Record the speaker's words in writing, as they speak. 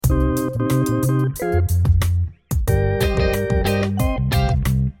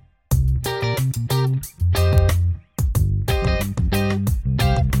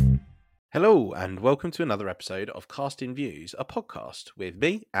and welcome to another episode of Casting Views, a podcast with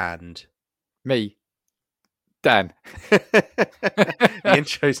me and me, Dan. the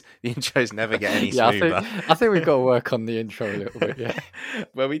intros never get any smoother. I think we've got to work on the intro a little bit. Yeah.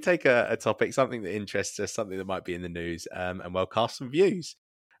 Where we take a topic, something that interests us, something that might be in the news, and we'll cast some views.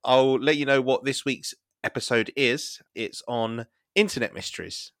 I'll let you know what this week's episode is. It's on internet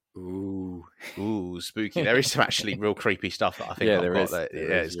mysteries. Ooh, spooky. There is some actually real creepy stuff that I think I've got.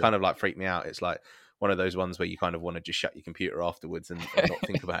 It's kind of like freaked me out. It's like one of those ones where you kind of want to just shut your computer afterwards and not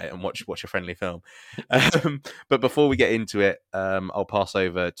think about it and watch a friendly film. But before we get into it, I'll pass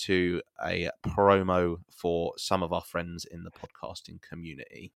over to a promo for some of our friends in the podcasting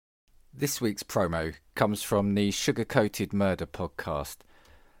community. This week's promo comes from the Sugar Coated Murder podcast.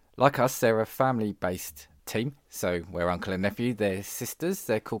 Like us, they're a family-based team, so we're uncle and nephew. They're sisters.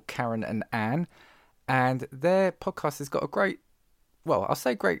 They're called Karen and Anne, and their podcast has got a great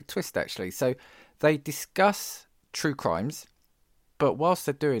twist actually. So they discuss true crimes, but whilst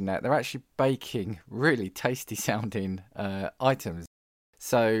they're doing that, they're actually baking really tasty sounding items.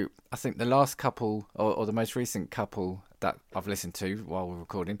 So I think the last couple, or the most recent couple that I've listened to while we're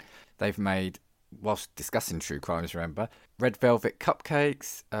recording, they've made, whilst discussing true crimes, remember, red velvet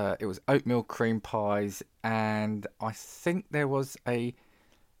cupcakes, it was oatmeal cream pies, and I think there was a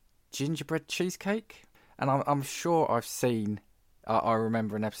gingerbread cheesecake. And I'm sure I've seen, I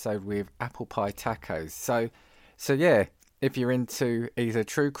remember an episode with apple pie tacos. So yeah, if you're into either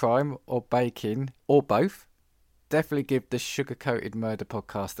true crime or baking or both, definitely give the Sugar Coated Murder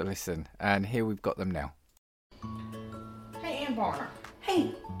podcast a listen. And here we've got them now. Hey, Ann Barner.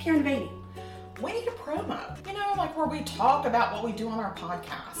 Hey, Karen Beatty. We need a promo. You know, like where we talk about what we do on our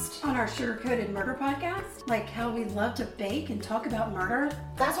podcast. On our Sugar Coated Murder podcast? Like how we love to bake and talk about murder?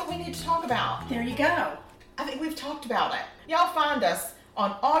 That's what we need to talk about. There you go. I think we've talked about it. Y'all find us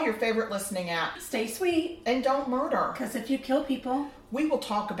on all your favorite listening apps. Stay sweet. And don't murder. Because if you kill people, we will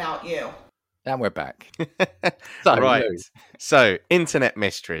talk about you. And we're back. Right. So, internet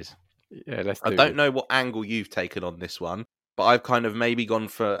mysteries. Yeah, let's do I don't know what angle you've taken on this one, but I've kind of maybe gone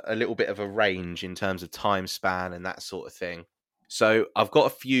for a little bit of a range in terms of time span and that sort of thing. So I've got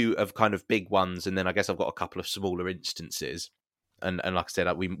a few of kind of big ones, and then I guess I've got a couple of smaller instances. And like I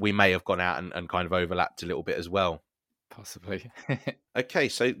said, we may have gone out and kind of overlapped a little bit as well. Possibly. Okay,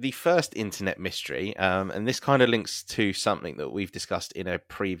 so the first internet mystery, and this kind of links to something that we've discussed in a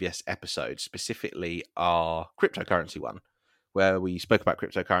previous episode, specifically our cryptocurrency one, where we spoke about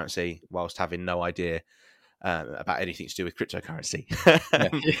cryptocurrency whilst having no idea about anything to do with cryptocurrency.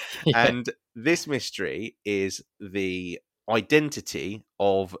 And this mystery is the identity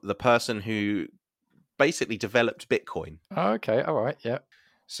of the person who basically developed Bitcoin. Oh, okay, all right, yeah.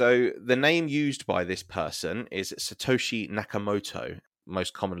 So the name used by this person is Satoshi Nakamoto,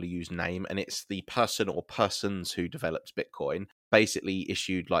 most commonly used name, and it's the person or persons who developed Bitcoin, basically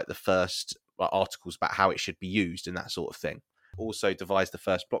issued like the first articles about how it should be used and that sort of thing. Also devised the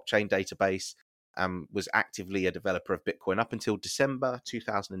first blockchain database, was actively a developer of Bitcoin up until December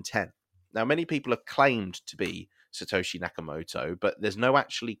 2010. Now, many people have claimed to be Satoshi Nakamoto, but there's no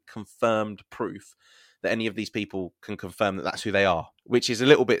actually confirmed proof that any of these people can confirm that that's who they are, which is a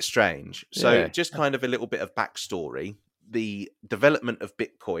little bit strange. So just kind of a little bit of backstory. The development of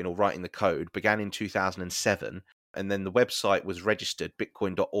Bitcoin, or writing the code, began in 2007, and then the website was registered,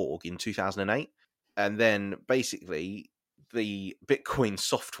 bitcoin.org, in 2008. And then basically the Bitcoin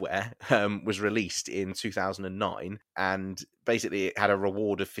software was released in 2009, and basically it had a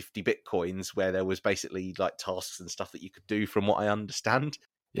reward of 50 Bitcoins where there was basically like tasks and stuff that you could do, from what I understand.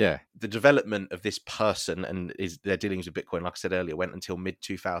 Yeah. The development of this person and their dealings with Bitcoin, like I said earlier, went until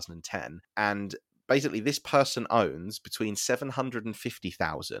mid-2010. And basically this person owns between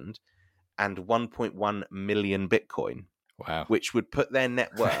 750,000 and 1.1 million Bitcoin. Wow. Which would put their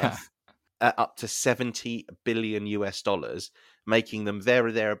net worth at up to $70 billion US, making them there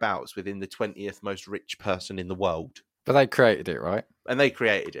or thereabouts within the 20th most rich person in the world. But they created it, right? And they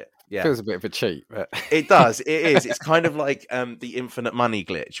created it. Yeah. Feels a bit of a cheat, but it does. It is. It's kind of like the infinite money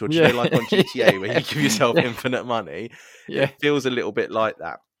glitch, or do you know, like on GTA, where you give yourself infinite money. Yeah, it feels a little bit like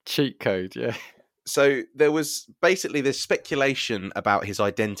that. Cheat code, yeah. So there was basically this speculation about his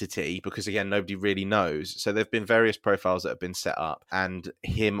identity because, again, nobody really knows. So there have been various profiles that have been set up, and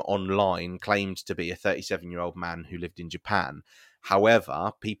him online claimed to be a 37-year-old man who lived in Japan.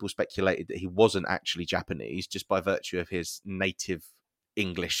 However, people speculated that he wasn't actually Japanese just by virtue of his native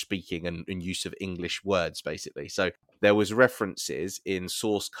English speaking and use of English words, basically. So there was references in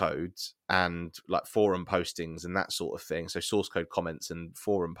source codes and like forum postings and that sort of thing. So source code comments and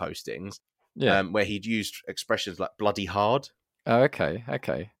forum postings, where he'd used expressions like bloody hard. Oh, okay.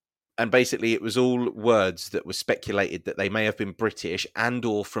 And basically it was all words that were speculated that they may have been British and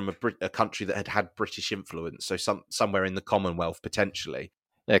or from a country that had British influence, so somewhere in the Commonwealth potentially.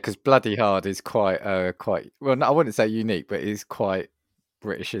 Yeah, because Bloody Hard is quite well, no, I wouldn't say unique, but it is quite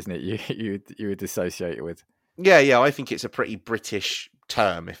British, isn't it? You would associate it with. Yeah, I think it's a pretty British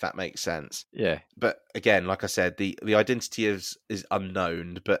term, if that makes sense. Yeah. But again, like I said, the identity is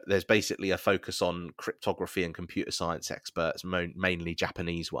unknown, but there's basically a focus on cryptography and computer science experts, mainly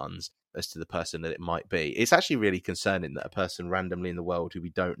Japanese ones, as to the person that it might be. It's actually really concerning that a person randomly in the world who we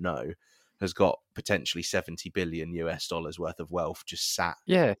don't know has got potentially $70 billion worth of wealth just sat.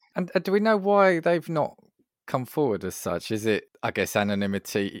 Yeah. And do we know why they've not come forward as such? Is it, I guess,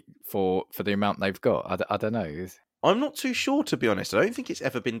 anonymity for the amount they've got? I don't know. I'm not too sure, to be honest. I don't think it's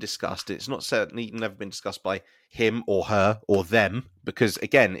ever been discussed. It's not certainly never been discussed by him or her or them, because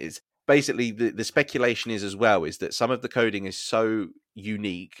again, it's basically the speculation is as well is that some of the coding is so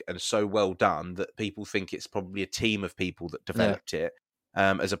unique and so well done that people think it's probably a team of people that developed it,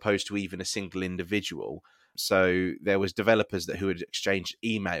 as opposed to even a single individual. So there was developers who had exchanged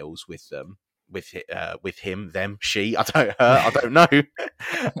emails with them, with him, them, she, I don't know.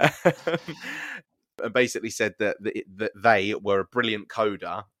 And basically said that they were a brilliant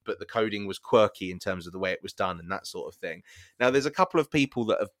coder, but the coding was quirky in terms of the way it was done and that sort of thing. Now, there's a couple of people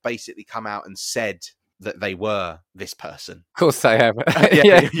that have basically come out and said that they were this person. Of course they have.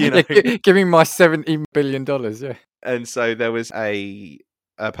 Give me my $70 billion, yeah. And so there was a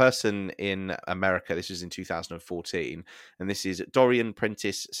person in America, this was in 2014, and this is Dorian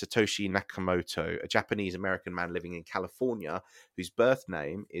Prentice Satoshi Nakamoto, a Japanese-American man living in California, whose birth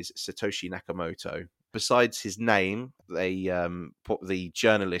name is Satoshi Nakamoto. Besides his name, the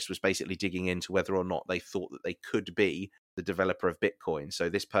journalist was basically digging into whether or not they thought that they could be the developer of Bitcoin. So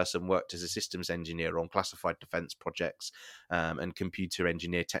this person worked as a systems engineer on classified defense projects and computer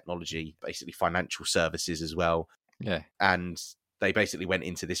engineer technology, basically financial services as well. Yeah. And they basically went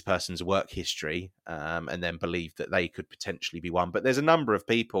into this person's work history and then believed that they could potentially be one. But there's a number of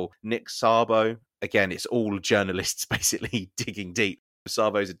people. Nick Szabo, again, it's all journalists basically digging deep.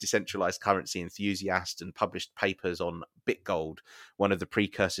 Szabo's a decentralized currency enthusiast and published papers on BitGold, one of the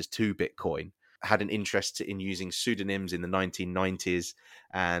precursors to Bitcoin. Had an interest in using pseudonyms in the 1990s,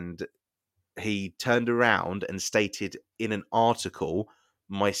 and he turned around and stated in an article,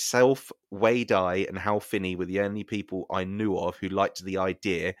 myself, Wei Dai, and Hal Finney were the only people I knew of who liked the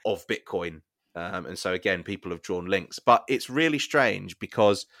idea of Bitcoin. And so, again, people have drawn links. But it's really strange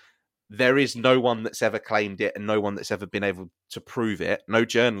because there is no one that's ever claimed it and no one that's ever been able to prove it. No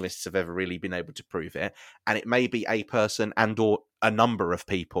journalists have ever really been able to prove it. And it may be a person and or a number of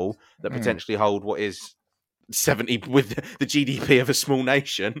people that potentially hold what is 70 with the GDP of a small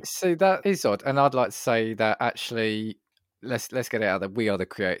nation. See, that is odd. And I'd like to say that actually... Let's get it out there. We are the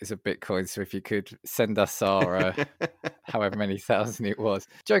creators of Bitcoin. So if you could send us our however many thousand it was.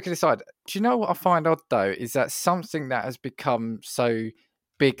 Joking aside, do you know what I find odd though? Is that something that has become so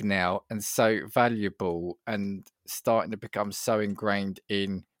big now and so valuable and starting to become so ingrained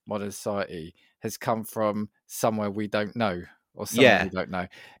in modern society has come from somewhere we don't know or someone we don't know.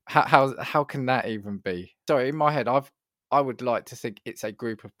 How can that even be? Sorry, in my head, I would like to think it's a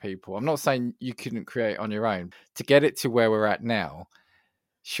group of people. I'm not saying you couldn't create on your own. To get it to where we're at now,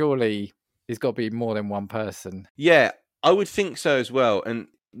 surely there's got to be more than one person. Yeah, I would think so as well. And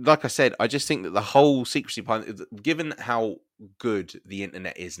like I said, I just think that the whole secrecy part, given how good the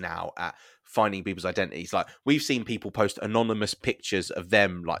internet is now at finding people's identities, like we've seen people post anonymous pictures of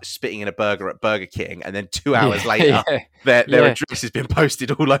them like spitting in a burger at Burger King, and then 2 hours later their address has been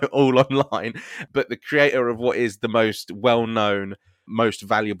posted all online. But the creator of what is the most well-known, most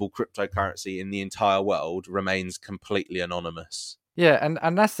valuable cryptocurrency in the entire world remains completely anonymous. Yeah,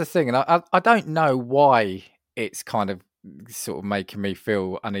 and that's the thing. And I don't know why it's kind of sort of making me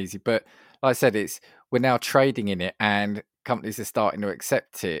feel uneasy, but like I said, we're now trading in it and companies are starting to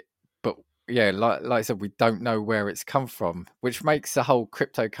accept it. But yeah, like I said, we don't know where it's come from, which makes the whole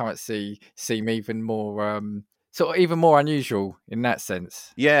cryptocurrency seem even more even more unusual in that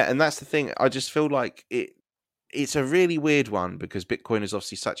sense. Yeah, and that's the thing. I just feel like it's a really weird one because Bitcoin is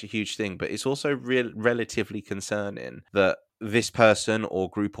obviously such a huge thing, but it's also relatively concerning that this person or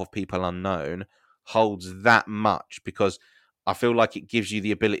group of people unknown holds that much, because I feel like it gives you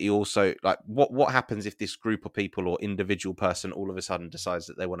the ability also, like what happens if this group of people or individual person all of a sudden decides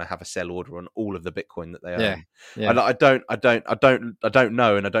that they want to have a sell order on all of the Bitcoin that they own. Yeah. I don't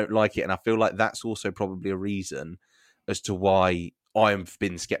know, and I don't like it, and I feel like that's also probably a reason as to why I've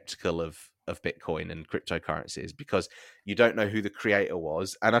been skeptical of Bitcoin and cryptocurrencies, because you don't know who the creator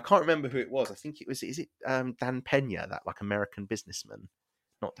was, and I can't remember who it was. I think it was Dan Pena, that like American businessman.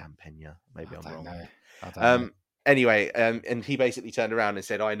 Not Dan Pena. Maybe I'm wrong. I don't know. Anyway, and he basically turned around and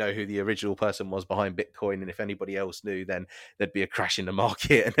said, I know who the original person was behind Bitcoin, and if anybody else knew, then there'd be a crash in the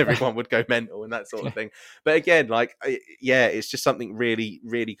market and everyone would go mental and that sort of thing. But again, like, yeah, it's just something really,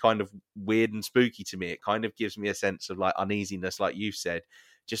 really kind of weird and spooky to me. It kind of gives me a sense of like uneasiness, like you've said,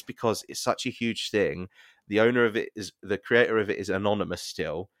 just because it's such a huge thing. The creator of it is anonymous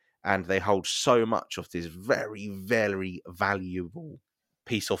still, and they hold so much of this very, very valuable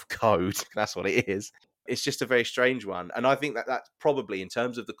piece of code. That's what it is. It's just a very strange one. And I think that that's probably, in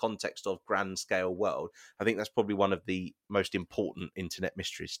terms of the context of grand scale world, I think that's probably one of the most important internet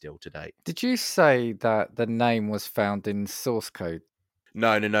mysteries still to date. Did you say that the name was found in source code?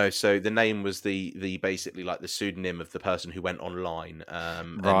 No. So the name was the basically like the pseudonym of the person who went online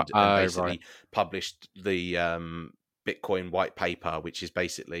and basically published the Bitcoin white paper, which is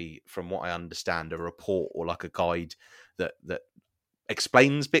basically, from what I understand, a report or like a guide that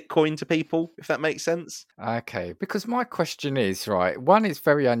explains Bitcoin to people, if that makes sense. Okay, because my question is, right, one, it's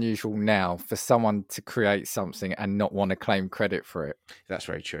very unusual now for someone to create something and not want to claim credit for it. That's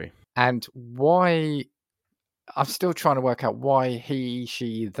very true. And why, I'm still trying to work out why he,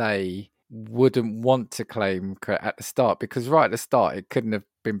 she, they wouldn't want to claim credit at the start, because right at the start, it couldn't have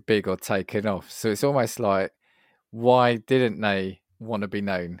been big or taken off. So it's almost like, why didn't they want to be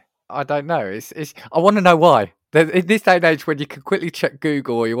known? I don't know. I want to know why. In this day and age, when you can quickly check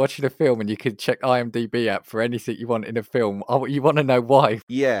Google or you're watching a film and you can check IMDb app for anything you want in a film, you want to know why.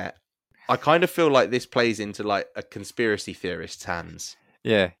 Yeah. I kind of feel like this plays into like a conspiracy theorist's hands.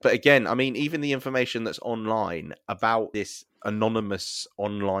 Yeah. But again, I mean, even the information that's online about this anonymous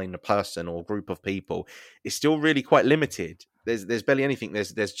online person or group of people is still really quite limited. There's barely anything.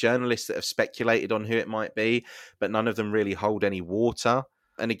 There's journalists that have speculated on who it might be, but none of them really hold any water.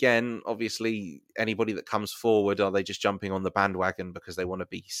 And again, obviously, anybody that comes forward, are they just jumping on the bandwagon because they want to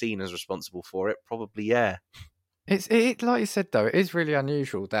be seen as responsible for it? Probably, yeah. It's like you said, though, it is really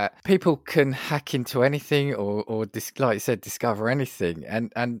unusual that people can hack into anything or like you said, discover anything.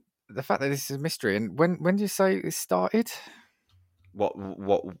 And the fact that this is a mystery. And when did you say it started? What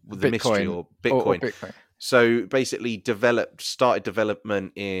the Bitcoin, mystery or Bitcoin? Or Bitcoin. So basically, started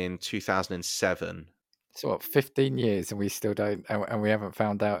development in 2007. So what, 15 years and we still don't, and we haven't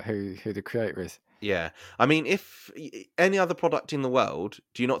found out who the creator is. Yeah. I mean, if any other product in the world,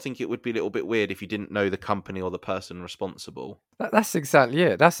 do you not think it would be a little bit weird if you didn't know the company or the person responsible? That's exactly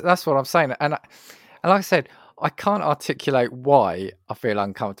it. That's what I'm saying. And like I said, I can't articulate why I feel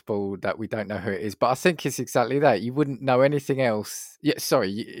uncomfortable that we don't know who it is, but I think it's exactly that. You wouldn't know anything else. Yeah, sorry,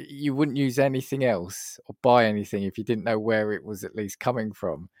 you wouldn't use anything else or buy anything if you didn't know where it was at least coming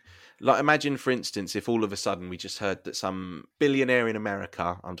from. Like, imagine, for instance, if all of a sudden we just heard that some billionaire in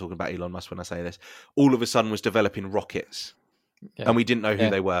America, I'm talking about Elon Musk when I say this, all of a sudden was developing rockets. Yeah. And we didn't know who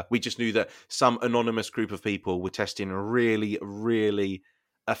they were. We just knew that some anonymous group of people were testing really, really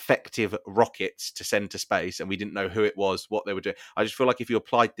effective rockets to send to space, and we didn't know who it was, what they were doing. I just feel like if you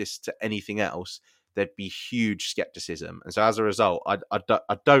applied this to anything else, there'd be huge skepticism. And so as a result, I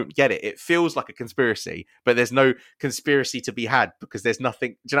don't get it. It feels like a conspiracy, but there's no conspiracy to be had because there's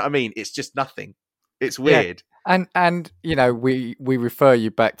nothing. Do you know what I mean? It's just nothing. It's weird. Yeah. And you know, we refer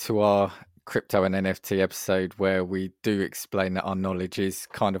you back to our crypto and NFT episode where we do explain that our knowledge is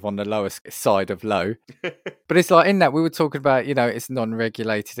kind of on the lowest side of low. But it's like in that we were talking about, you know, it's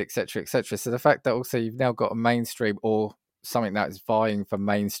non-regulated, etc., etc. So the fact that also you've now got a mainstream or something that is vying for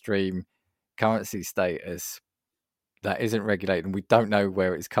mainstream currency status that isn't regulated and we don't know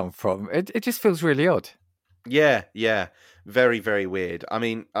where it's come from, it just feels really odd. Yeah, very, very weird. I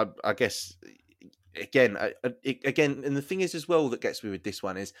mean, I guess again, and the thing is as well that gets me with this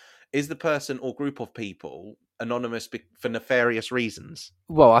one is the person or group of people anonymous for nefarious reasons?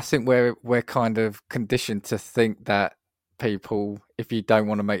 Well, I think we're kind of conditioned to think that people, if you don't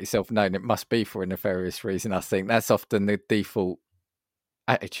want to make yourself known, it must be for a nefarious reason. I think that's often the default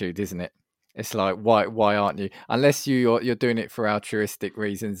attitude, isn't it? It's like, why aren't you? Unless you're doing it for altruistic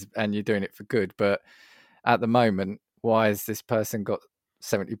reasons and you're doing it for good. But at the moment, why has this person got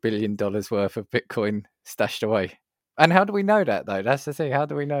 $70 billion worth of Bitcoin stashed away? And how do we know that, though? That's the thing. How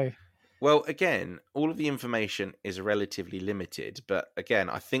do we know? Well, again, all of the information is relatively limited. But again,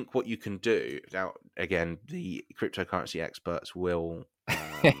 I think what you can do now, again, the cryptocurrency experts will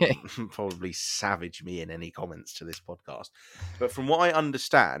probably savage me in any comments to this podcast. But from what I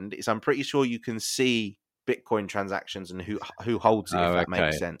understand, is I'm pretty sure you can see Bitcoin transactions and who holds it, if that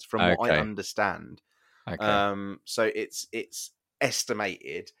makes sense. From what I understand. Okay. So it's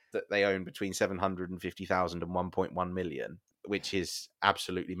estimated that they own between 750,000 and 1.1 million. which is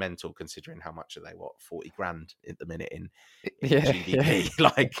absolutely mental considering how much are they, 40 grand at the minute in Yeah, GDP.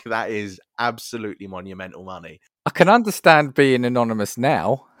 Like, that is absolutely monumental money. I can understand being anonymous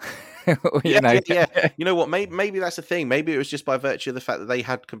now. Yeah. You know what? Maybe that's the thing. Maybe it was just by virtue of the fact that they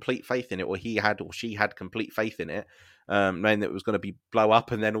had complete faith in it, or he had, or she had complete faith in it, knowing that it was going to be blow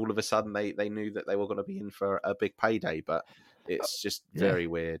up, and then all of a sudden they knew that they were going to be in for a big payday. But it's just very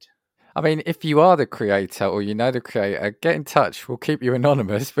weird. I mean, if you are the creator or you know the creator, get in touch. We'll keep you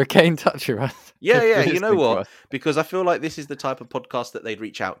anonymous, but get in touch with us. Yeah. You know what? Because I feel like this is the type of podcast that they'd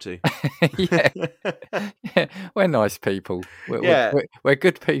reach out to. Yeah, we're nice people. We're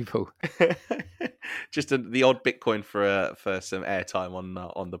good people. Just the odd Bitcoin for some airtime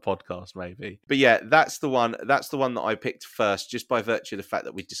on the podcast, maybe. But yeah, that's the one that I picked first, just by virtue of the fact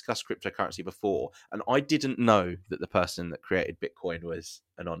that we discussed cryptocurrency before, and I didn't know that the person that created Bitcoin was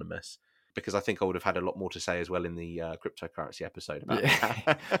anonymous, because I think I would have had a lot more to say as well in the cryptocurrency episode about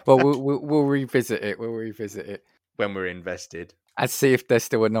that. Well, we'll revisit it. We'll revisit it when we're invested. And see if they're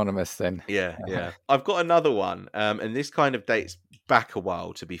still anonymous then. Yeah. I've got another one, and this kind of dates back a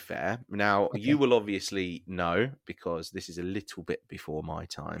while, to be fair. Now, you will obviously know, because this is a little bit before my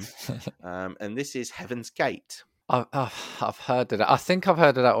time, and this is Heaven's Gate. I've heard of that. I think I've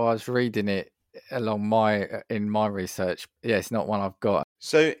heard of that while I was reading it in my research. Yeah, it's not one I've got.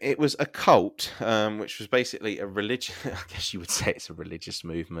 So it was a cult, which was basically a religion. I guess you would say it's a religious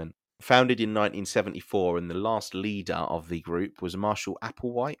movement. Founded in 1974, and the last leader of the group was Marshall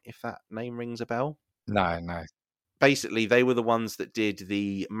Applewhite, if that name rings a bell. No. Basically, they were the ones that did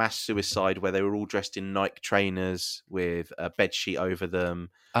the mass suicide where they were all dressed in Nike trainers with a bedsheet over them,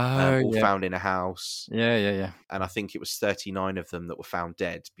 all found in a house. Yeah. And I think it was 39 of them that were found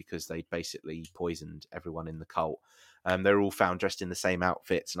dead because they basically poisoned everyone in the cult. They were all found dressed in the same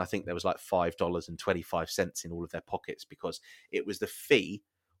outfits, and I think there was like $5.25 in all of their pockets because it was the fee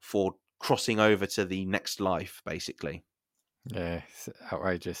for crossing over to the next life, basically. Yeah, it's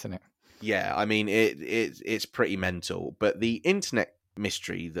outrageous, isn't it? Yeah, I mean, it's pretty mental. But the internet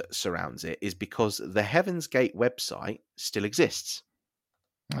mystery that surrounds it is because the Heaven's Gate website still exists.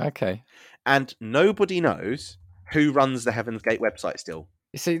 Okay. And nobody knows who runs the Heaven's Gate website still.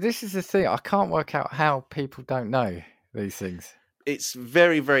 You see, this is the thing. I can't work out how people don't know these things. It's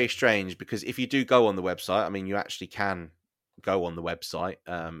very, very strange because if you do go on the website, I mean, you actually can go on the website.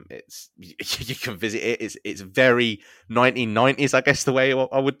 You can visit it. It's very 1990s, I guess the way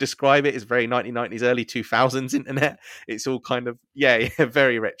I would describe it is very 1990s, early 2000s internet. It's all kind of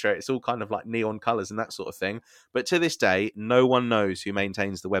very retro. It's all kind of like neon colors and that sort of thing. But to this day, no one knows who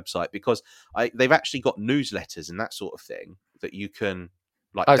maintains the website because they've actually got newsletters and that sort of thing that you can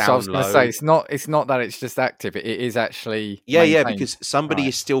download. So I was going to say it's not that it's just active. It is actually maintained. Because somebody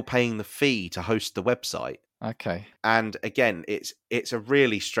is still paying the fee to host the website. Okay. And again, it's a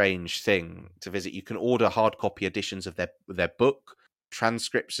really strange thing to visit. You can order hard copy editions of their book,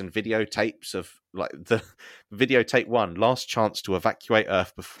 transcripts and videotapes of like the videotape 1, Last Chance to Evacuate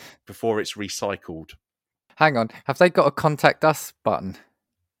Earth before it's recycled. Hang on, have they got a contact us button?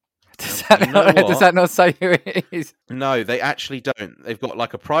 Does that not say who it is? No, they actually don't. They've got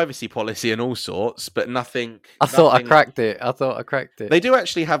like a privacy policy and all sorts, but nothing. I thought I cracked it. They do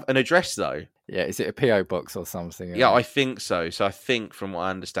actually have an address though. Yeah, is it a PO box or something? Yeah, I think so. So I think, from what I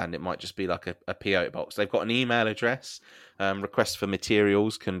understand, it might just be like a PO box. They've got an email address. Requests for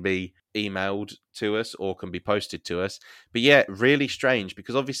materials can be emailed to us or can be posted to us. But yeah, really strange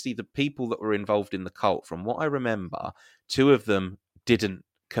because obviously the people that were involved in the cult, from what I remember, 2 of them didn't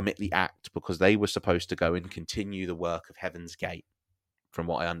commit the act because they were supposed to go and continue the work of Heaven's Gate, from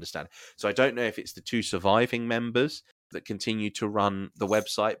what I understand. So I don't know if it's the 2 surviving members that continue to run the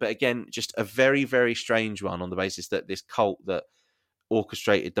website, but again, just a very, very strange one on the basis that this cult that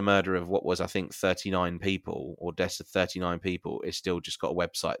orchestrated the murder of what was, I think, 39 people or deaths of 39 people is still just got a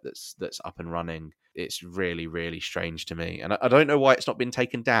website that's up and running. It's really, really strange to me, and I don't know why it's not been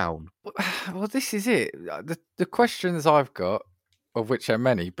taken down. Well, this is it. The questions I've got, of which are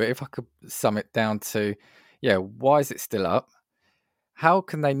many, but if I could sum it down to, why is it still up? How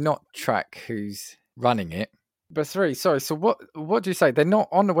can they not track who's running it? But 3, sorry, so what do you say? They're not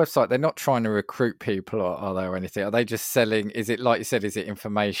on the website, they're not trying to recruit people, or are they, or anything? Are they just selling, is it, like you said, is it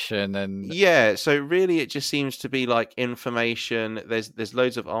information? And yeah, so really it just seems to be like information. There's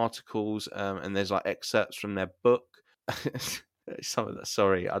loads of articles, and there's like excerpts from their book. Some of that,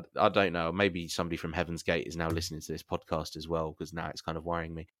 sorry, I don't know. Maybe somebody from Heaven's Gate is now listening to this podcast as well, because now it's kind of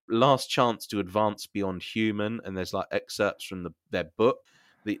worrying me. Last Chance to Advance Beyond Human, and there's like excerpts from their book.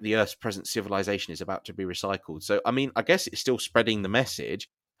 The Earth's present civilization is about to be recycled. So, I mean, I guess it's still spreading the message.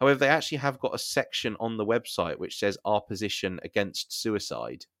 However, they actually have got a section on the website which says our position against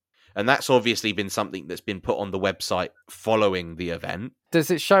suicide. And that's obviously been something that's been put on the website following the event.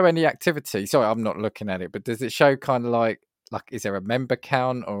 Does it show any activity? Sorry, I'm not looking at it, but does it show kind of like is there a member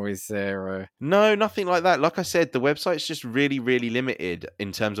count or is there a... No, nothing like that. Like I said, the website's just really, really limited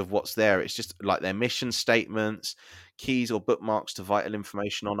in terms of what's there. It's just like their mission statements, keys or bookmarks to vital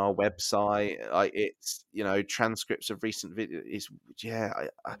information on our website. It's, transcripts of recent videos.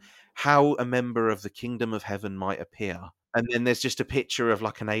 How a member of the kingdom of heaven might appear. And then there's just a picture of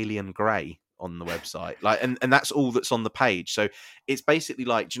like an alien grey on the website, and that's all that's on the page. So it's basically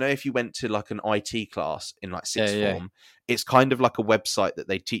like, do you know, if you went to like an IT class in like sixth form, it's kind of like a website that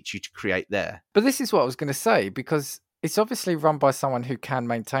they teach you to create there. But this is what I was going to say, because it's obviously run by someone who can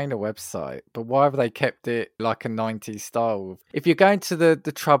maintain a website, but why have they kept it like a 90s style? If you're going to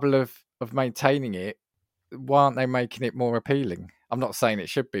the trouble of maintaining it, why aren't they making it more appealing? I'm not saying it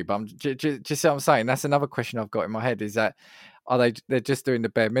should be, but just what I'm saying. That's another question I've got in my head, is that they're just doing the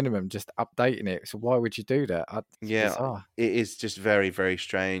bare minimum, just updating it. So why would you do that? It is just very, very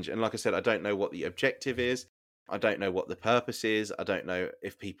strange. And like I said, I don't know what the objective is. I don't know what the purpose is. I don't know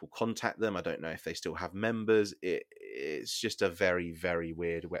if people contact them. I don't know if they still have members. It's just a very, very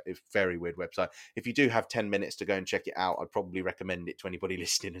weird website. If you do have 10 minutes to go and check it out, I'd probably recommend it to anybody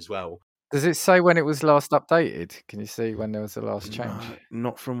listening as well. Does it say when it was last updated? Can you see when there was the last change?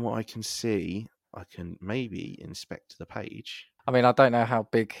 Not from what I can see. I can maybe inspect the page. I mean, I don't know how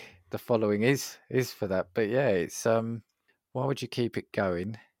big the following is for that, but yeah, it's why would you keep it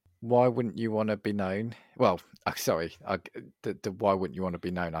going? Why wouldn't you want to be known? Well, sorry, the why wouldn't you want to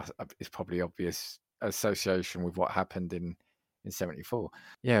be known? It's probably obvious association with what happened in 74.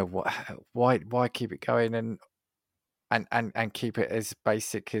 Yeah, why keep it going and keep it as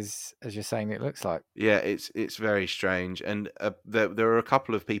basic as you're saying it looks like? Yeah, it's very strange. And there are a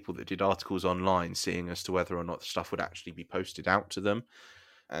couple of people that did articles online seeing as to whether or not the stuff would actually be posted out to them.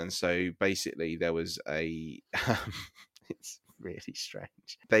 And so basically there was it's really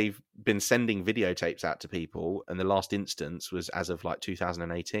strange. They've been sending videotapes out to people, and the last instance was as of like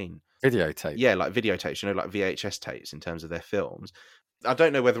 2018. Videotape? Yeah, like videotapes, like VHS tapes in terms of their films. I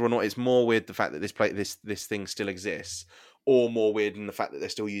don't know whether or not it's more weird the fact that this thing still exists, or more weird in the fact that they're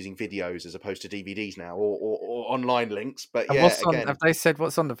still using videos as opposed to DVDs now, or online links. But and yeah, have they said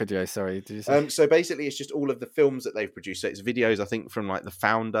what's on the video? Sorry, did you say? So basically, it's just all of the films that they've produced. So it's videos, I think, from like the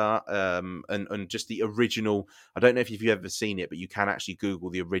founder, and just the original. I don't know if you've ever seen it, but you can actually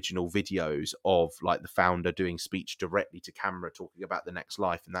Google the original videos of like the founder doing speech directly to camera, talking about the next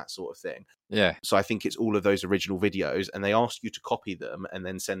life and that sort of thing. Yeah. So I think it's all of those original videos, and they ask you to copy them and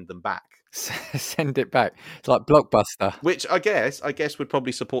then send them back. Send it back. It's like Blockbuster. Which I guess would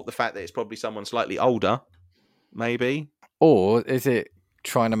probably support the fact that it's probably someone slightly older, maybe. Or is it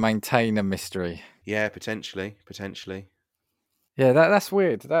trying to maintain a mystery? Yeah, potentially. Yeah, that's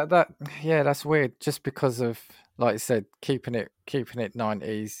weird. That's weird. Just because of, like I said, keeping it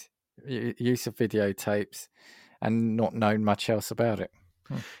 90s, use of videotapes, and not knowing much else about it.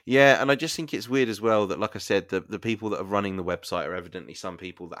 Yeah, and I just think it's weird as well that, like I said, the people that are running the website are evidently some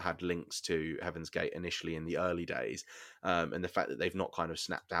people that had links to Heaven's Gate initially in the early days, and the fact that they've not kind of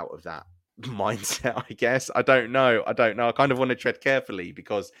snapped out of that mindset, I guess. I don't know. I kind of want to tread carefully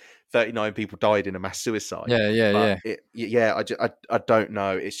because 39 people died in a mass suicide. Yeah. I don't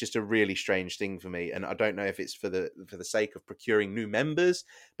know. It's just a really strange thing for me, and I don't know if it's for the sake of procuring new members,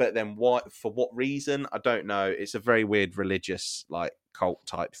 but then for what reason? I don't know. It's a very weird religious like cult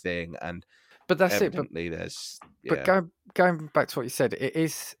type thing, but that's evidently it. But going back to what you said, it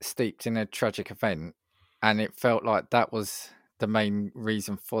is steeped in a tragic event, and it felt like that was the main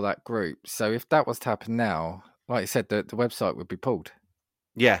reason for that group. So if that was to happen now, like I said, the website would be pulled.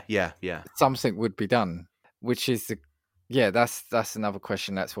 Yeah. Something would be done, which is that's another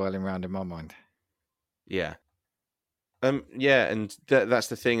question that's whirling around in my mind. Yeah. And that's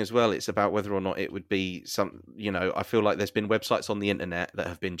the thing as well. It's about whether or not it would be some, I feel like there's been websites on the internet that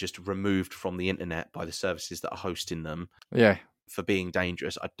have been just removed from the internet by the services that are hosting them. Yeah. For being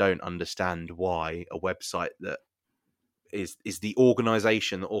dangerous. I don't understand why a website that is the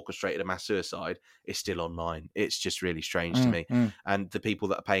organization that orchestrated a mass suicide is still online. It's just really strange to me. And the people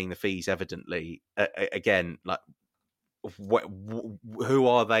that are paying the fees, evidently, again, like, who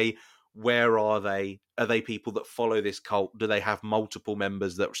are they? Where are they? Are they people that follow this cult? Do they have multiple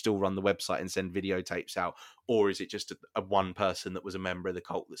members that still run the website and send videotapes out? Or is it just a one person that was a member of the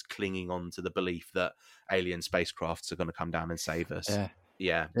cult that's clinging on to the belief that alien spacecrafts are going to come down and save us?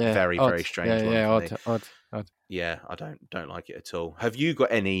 Yeah. Very, odd. very strange. Odd. Yeah, I don't like it at all. Have you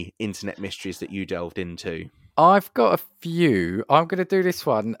got any internet mysteries that you delved into? I've got a few. I'm going to do this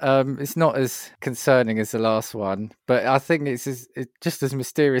one. It's not as concerning as the last one, but I think it's just as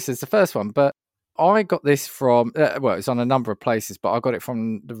mysterious as the first one. But I got this from, it's on a number of places, but I got it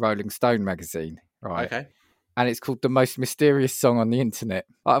from the Rolling Stone magazine, right? Okay. And it's called The Most Mysterious Song on the Internet.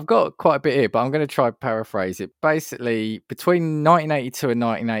 I've got quite a bit here, but I'm going to try paraphrase it. Basically, between 1982 and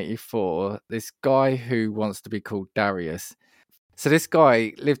 1984, this guy who wants to be called Darius. So this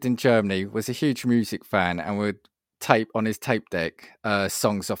guy lived in Germany, was a huge music fan, and would tape on his tape deck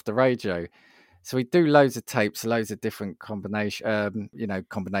songs off the radio. So he'd do loads of tapes, loads of different combination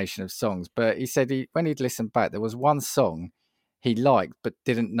of songs. But he said when he'd listened back, there was one song he liked but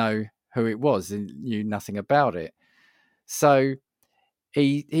didn't know who it was and knew nothing about it. So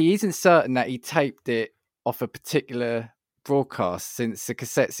he isn't certain that he taped it off a particular broadcast, since the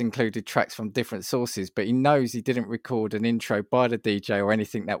cassettes included tracks from different sources, but he knows he didn't record an intro by the DJ or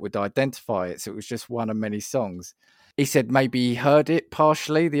anything that would identify it, so it was just one of many songs. He said maybe he heard it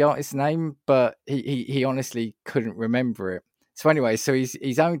partially, the artist's name, but he honestly couldn't remember it. So anyway, so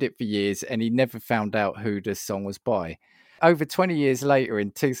he's owned it for years and he never found out who the song was by. Over 20 years later, in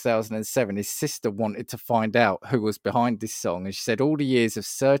 2007, his sister wanted to find out who was behind this song, and she said all the years of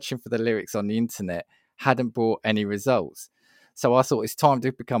searching for the lyrics on the internet hadn't brought any results. So I thought it's time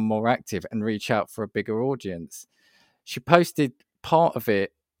to become more active and reach out for a bigger audience. She posted part of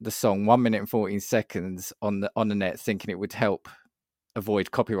it, the song, 1 minute and 14 seconds on the net, thinking it would help avoid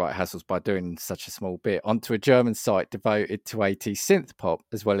copyright hassles by doing such a small bit, onto a German site devoted to 80s synth pop,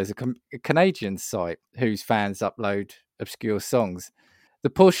 as well as a Canadian site whose fans upload obscure songs. The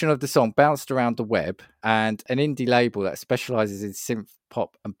portion of the song bounced around the web, and an indie label that specializes in synth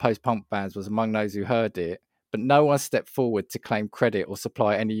pop and post-punk bands was among those who heard it, but no one stepped forward to claim credit or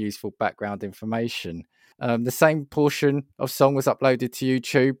supply any useful background information. The same portion of song was uploaded to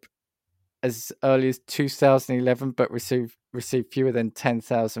YouTube as early as 2011, but received fewer than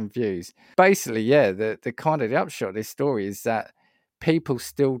 10,000 views. Basically, yeah, the kind of the upshot of this story is that people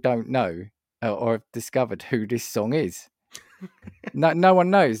still don't know or have discovered who this song is. No one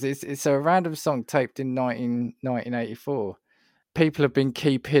knows. It's a random song taped in 1984. People have been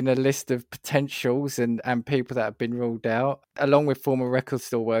keeping a list of potentials and people that have been ruled out, along with former record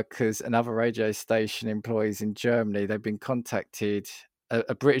store workers and other radio station employees in Germany. They've been contacted.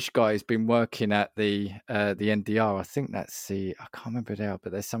 A British guy has been working at the NDR. I think I can't remember now,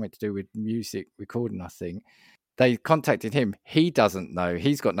 but there's something to do with music recording, I think. They contacted him. He doesn't know.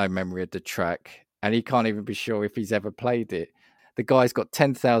 He's got no memory of the track, and he can't even be sure if he's ever played it. The guy's got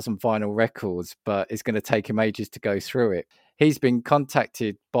 10,000 vinyl records, but it's going to take him ages to go through it. He's been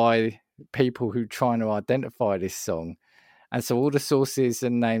contacted by people who are trying to identify this song. And so all the sources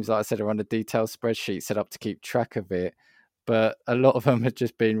and names, like I said, are on a detailed spreadsheet set up to keep track of it. But a lot of them have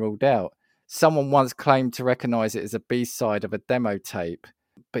just been ruled out. Someone once claimed to recognize it as a B-side of a demo tape.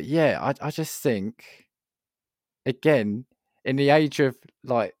 But yeah, I just think, again, in the age of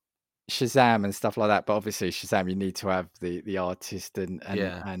like Shazam and stuff like that, but obviously Shazam, you need to have the artist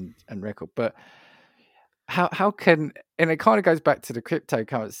and record. But how can, and it kind of goes back to the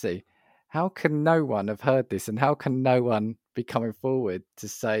cryptocurrency, how can no one have heard this, and how can no one be coming forward to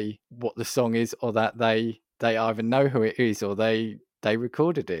say what the song is, or that they either know who it is or they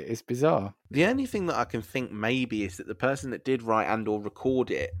recorded it? It's bizarre. The only thing that I can think maybe is that the person that did write and or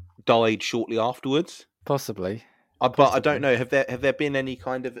record it died shortly afterwards. Possibly. But I don't know. Have there been any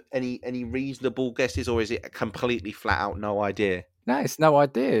kind of any reasonable guesses, or is it a completely flat out no idea? No, it's no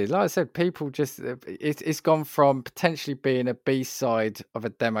idea. Like I said, people just it's gone from potentially being a B-side of a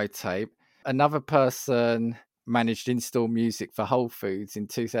demo tape. Another person managed in-store music for Whole Foods in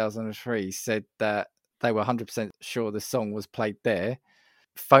 2003 said that they were 100% sure the song was played there.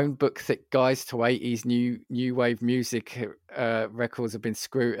 Phone book thick guides to 80s new wave music records have been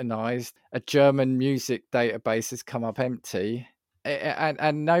scrutinized. A German music database has come up empty,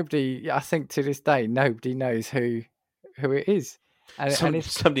 and nobody, I think to this day, nobody knows who it is. And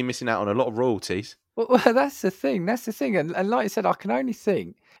it's somebody missing out on a lot of royalties. Well, that's the thing. And like I said, I can only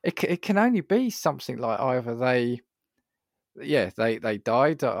think it can only be something like either they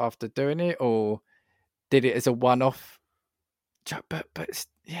died after doing it, or did it as a one-off. But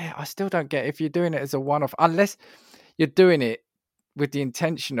yeah, I still don't get if you're doing it as a one-off, unless you're doing it with the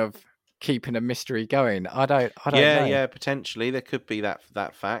intention of keeping a mystery going. I don't know. Yeah, potentially there could be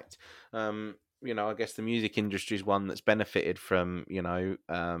that fact. I guess the music industry is one that's benefited from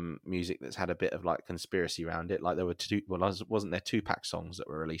music that's had a bit of like conspiracy around it. Like there were wasn't there Tupac songs that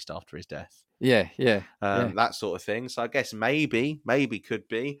were released after his death? Yeah. That sort of thing. So I guess maybe could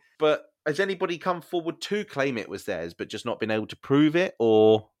be, but. Has anybody come forward to claim it was theirs, but just not been able to prove it,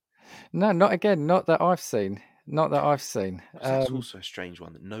 or? No, not again. Not that I've seen. Not that I've seen. That's also a strange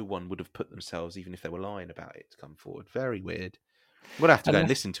one that no one would have put themselves, even if they were lying about it, to come forward. Very weird. We'll have to go and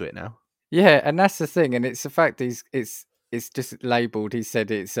listen to it now. Yeah, and that's the thing, and it's the fact it's just labelled. He said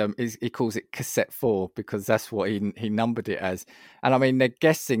he calls it cassette 4 because that's what he numbered it as. And I mean, they're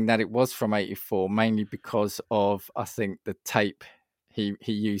guessing that it was from '84 mainly because of, I think, the tape he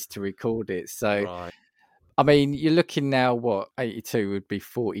used to record it. So. Right. I mean, you're looking now, what, 82 would be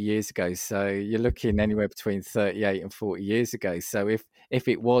 40 years ago. So you're looking anywhere between 38 and 40 years ago. So if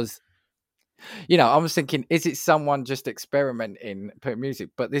it was, I was thinking, is it someone just experimenting, putting music?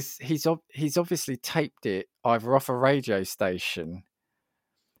 But he's obviously taped it either off a radio station.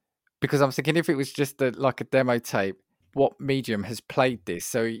 Because I'm thinking if it was just like a demo tape, what medium has played this?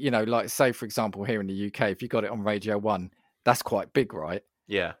 So, like say, for example, here in the UK, if you got it on Radio 1, that's quite big, right?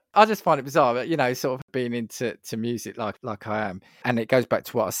 Yeah. I just find it bizarre, sort of being into music like I am. And it goes back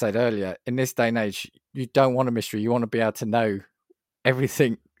to what I said earlier. In this day and age, you don't want a mystery. You want to be able to know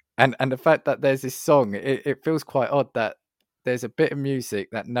everything. And the fact that there's this song, it feels quite odd that there's a bit of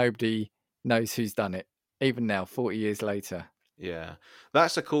music that nobody knows who's done it, even now, 40 years later. Yeah,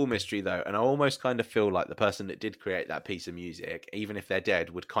 that's a cool mystery, though. And I almost kind of feel like the person that did create that piece of music, even if they're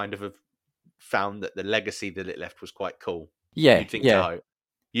dead, would kind of have found that the legacy that it left was quite cool. Yeah, You'd think so.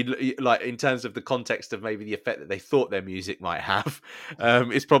 You'd like, in terms of the context of maybe the effect that they thought their music might have,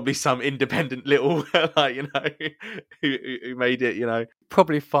 it's probably some independent little like who made it.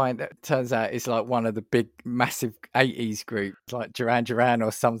 Probably find it turns out it's like one of the big massive 80s groups like Duran Duran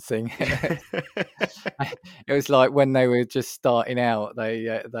or something. It was like when they were just starting out,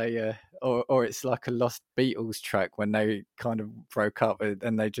 or it's like a lost Beatles track when they kind of broke up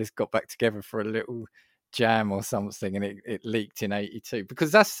and they just got back together for a little jam or something, and it leaked in 82.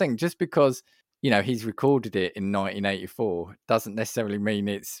 Because that's the thing, just because he's recorded it in 1984 doesn't necessarily mean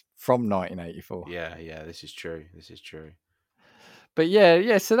it's from 1984. Yeah, this is true. But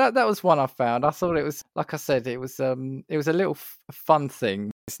yeah, so that was one I found. I thought it was, like I said, it was a little fun thing.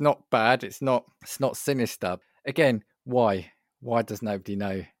 It's not bad, it's not sinister. Again, why does nobody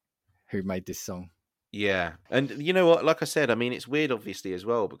know who made this song? Yeah, and you know what? Like I said, I mean, it's weird, obviously, as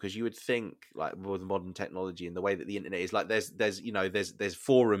well, because you would think, like, with modern technology and the way that the internet is, like, there's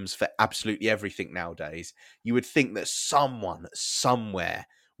forums for absolutely everything nowadays. You would think that someone somewhere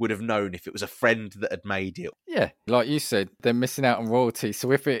would have known if it was a friend that had made it. Yeah, like you said, they're missing out on royalties.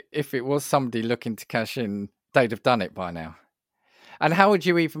 So if it was somebody looking to cash in, they'd have done it by now. And how would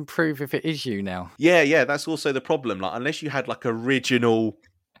you even prove if it is you now? Yeah, that's also the problem. Like, unless you had like original.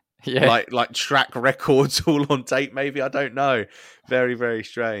 Yeah, like track records all on tape, maybe, I don't know. Very, very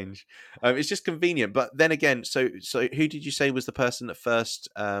strange. It's just convenient. But then again, so who did you say was the person that first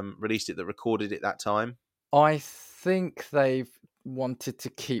released it, that recorded it that time? I think they've wanted to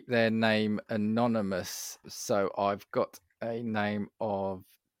keep their name anonymous, so I've got a name of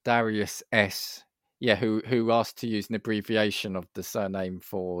Darius S. Yeah, who asked to use an abbreviation of the surname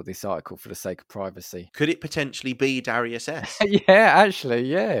for this article for the sake of privacy. Could it potentially be Darius S? Yeah,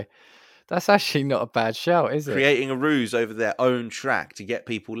 actually, yeah. That's actually not a bad shout, is it? Creating a ruse over their own track to get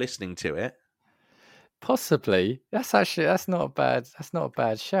people listening to it. Possibly. That's not a bad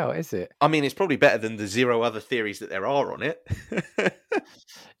shout, is it? I mean, it's probably better than the 0 other theories that there are on it.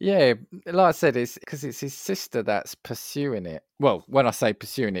 Yeah, like I said, it's because it's his sister that's pursuing it. Well, when I say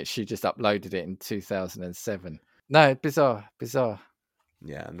pursuing it, she just uploaded it in 2007. No, bizarre.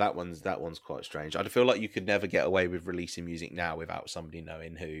 Yeah, and that one's quite strange. I feel like you could never get away with releasing music now without somebody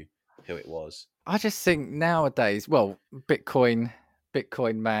knowing who it was. I just think nowadays, well, Bitcoin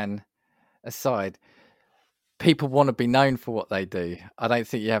man aside, people want to be known for what they do. I don't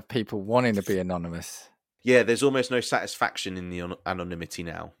think you have people wanting to be anonymous. Yeah, there's almost no satisfaction in the anonymity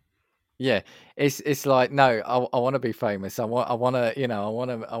now. Yeah, it's like, no, I want to be famous. I want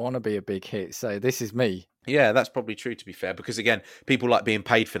to be a big hit. So this is me. Yeah, that's probably true, to be fair, because again, people like being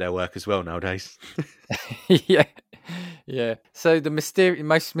paid for their work as well nowadays. Yeah. So the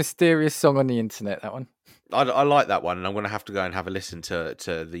most mysterious song on the internet, that one. I like that one, and I'm going to have to go and have a listen to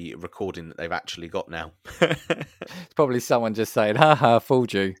the recording that they've actually got now. It's probably someone just saying, "Ha,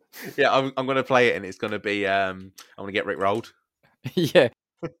 fooled you." Yeah, I'm going to play it, and it's going to be I'm going to get Rick rolled. Yeah.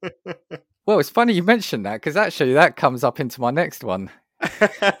 Well, it's funny you mentioned that, because actually that comes up into my next one.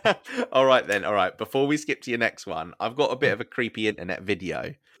 All right then. All right. Before we skip to your next one, I've got a bit of a creepy internet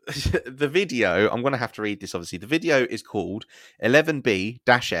video. The video, I'm going to have to read this, obviously. The video is called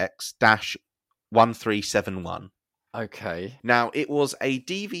 11B-X-1371. Okay. Now, it was a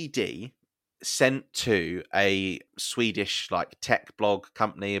DVD sent to a Swedish like tech blog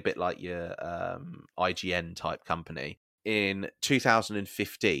company, a bit like your IGN type company. in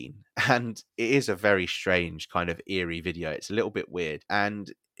 2015, and it is a very strange kind of eerie video. It's a little bit weird,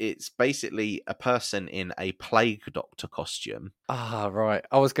 and it's basically a person in a plague doctor costume. Ah, right.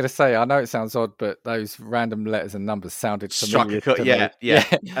 I was going to say, I know it sounds odd, but those random letters and numbers sounded familiar to me.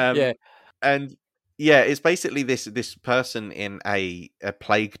 Yeah. And yeah, it's basically this person in a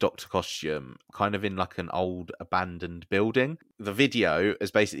plague doctor costume, kind of in like an old abandoned building. The video has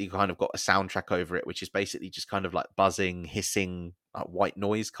basically kind of got a soundtrack over it, which is basically just kind of like buzzing, hissing, white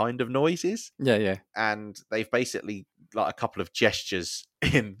noise kind of noises. Yeah. And they've basically like a couple of gestures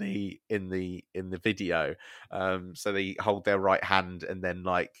in the video. So they hold their right hand and then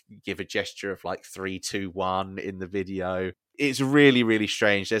like give a gesture of like 3, 2, 1 in the video. It's really, really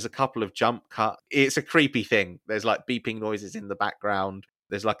strange. There's a couple of jump cut. It's a creepy thing. There's like beeping noises in the background.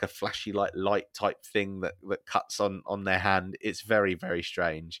 There's like a flashy like light type thing that cuts on their hand. It's very, very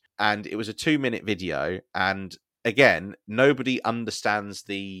strange. And it was a 2-minute video. And again, nobody understands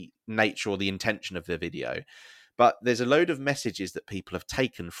the nature or the intention of the video. But there's a load of messages that people have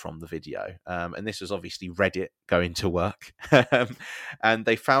taken from the video. And this was obviously Reddit going to work. And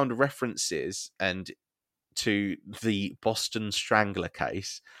they found references to the Boston Strangler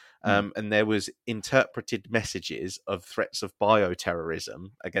case. And there was interpreted messages of threats of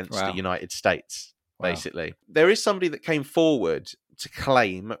bioterrorism against the United States, basically. Wow. There is somebody that came forward to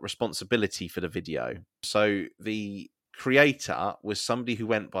claim responsibility for the video. So the creator was somebody who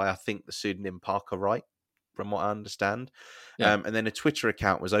went by, I think, the pseudonym Parker Wright, from what I understand. Yeah. And then a Twitter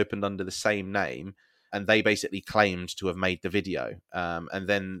account was opened under the same name, and they basically claimed to have made the video. And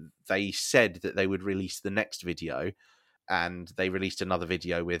then they said that they would release the next video, and they released another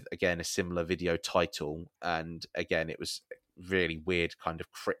video with, again, a similar video title. And again, it was really weird, kind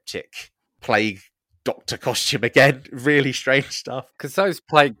of cryptic plague doctor costume again. Really strange stuff. Because those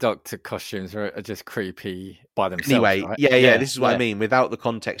plague doctor costumes are just creepy by themselves. Anyway, right? yeah, this is what I mean. Without the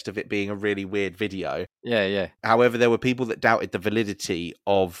context of it being a really weird video. Yeah. However, there were people that doubted the validity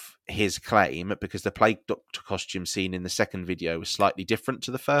of his claim because the plague doctor costume seen in the second video was slightly different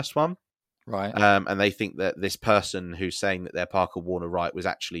to the first one. Right. And they think that this person who's saying that they're Parker Warner Wright was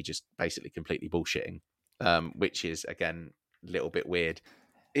actually just basically completely bullshitting, which is, again, a little bit weird.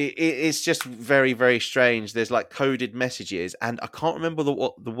 It's just very, very strange. There's like coded messages, and I can't remember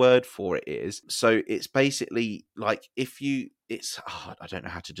what the word for it is. So it's basically like I don't know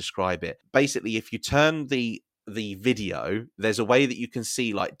how to describe it. Basically, if you turn the video, there's a way that you can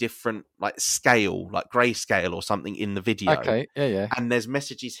see like different like scale, like grayscale or something in the video. Okay, yeah. And there's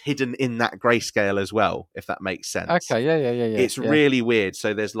messages hidden in that grayscale as well, if that makes sense. Okay, yeah. It's really weird.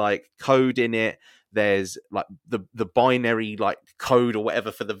 So there's like code in it. There's like the binary like code or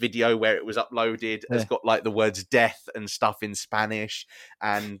whatever for the video where it was uploaded has got like the words death and stuff in Spanish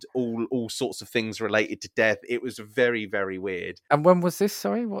and all sorts of things related to death. It was very, very weird. And when was this?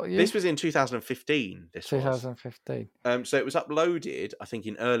 Sorry, what year? This was in 2015. 2015. So it was uploaded, I think,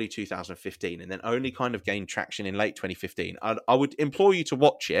 in early 2015, and then only kind of gained traction in late 2015. I would implore you to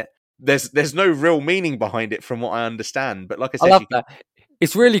watch it. There's no real meaning behind it from what I understand, but like I said, I love that.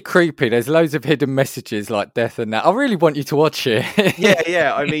 It's really creepy. There's loads of hidden messages like death and that. I really want you to watch it.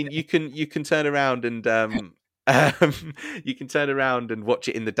 yeah. I mean, you can turn around and you can turn around and watch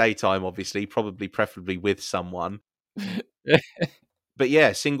it in the daytime. Obviously, preferably with someone. But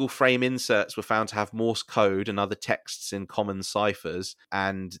yeah, single frame inserts were found to have Morse code and other texts in common ciphers,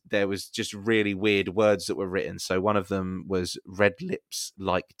 and there was just really weird words that were written. So one of them was "red lips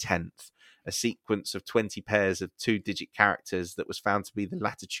like 10th." A sequence of 20 pairs of 2-digit characters that was found to be the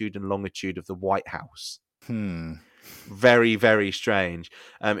latitude and longitude of the White House. Very, very strange.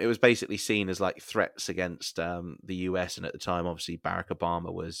 It was basically seen as like threats against the US, and at the time, obviously, Barack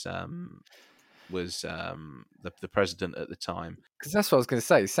Obama was the president at the time. Because that's what I was going to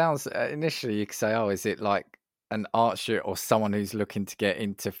say. It sounds initially you could say, oh, is it like an art shoot or someone who's looking to get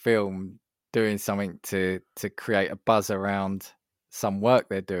into film doing something to create a buzz around some work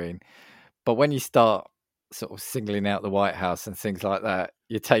they're doing? But when you start sort of singling out the White House and things like that,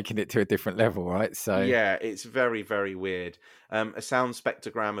 you're taking it to a different level, right? So yeah, it's very, very weird. A sound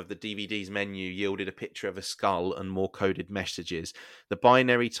spectrogram of the DVD's menu yielded a picture of a skull and more coded messages. The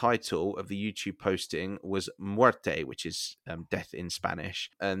binary title of the YouTube posting was Muerte, which is death in Spanish,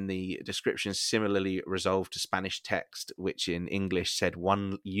 and the description similarly resolved to Spanish text, which in English said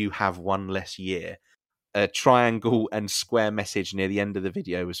 "You have one less year." A triangle and square message near the end of the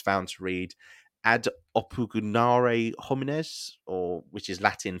video was found to read "ad oppugnare homines," which is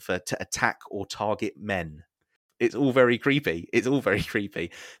Latin for "to attack or target men." It's all very creepy. It's all very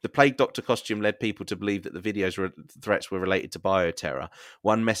creepy. The Plague Doctor costume led people to believe that the video's threats were related to bioterror.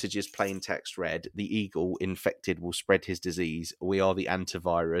 One message's plain text read, "The eagle infected will spread his disease. We are the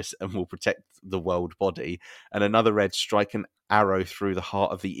antivirus and will protect the world body." And another read, "Strike an arrow through the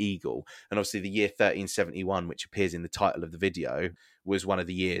heart of the eagle." And obviously the year 1371, which appears in the title of the video, was one of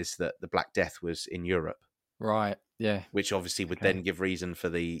the years that the Black Death was in Europe. Right. Yeah. Which obviously would then give reason for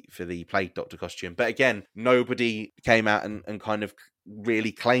the Plague Doctor costume. But again, nobody came out and kind of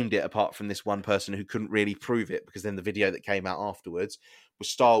really claimed it apart from this one person who couldn't really prove it, because then the video that came out afterwards was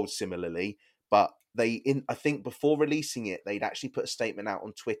styled similarly. But I think before releasing it, they'd actually put a statement out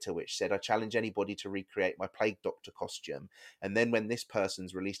on Twitter which said, "I challenge anybody to recreate my Plague Doctor costume." And then when this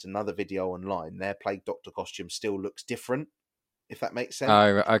person's released another video online, their Plague Doctor costume still looks different, if that makes sense.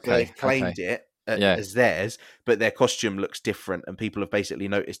 Oh, okay. So they've claimed it as theirs, but their costume looks different, and people have basically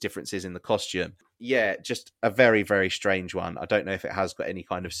noticed differences in the costume. Yeah, just a very, very strange one. I don't know if it has got any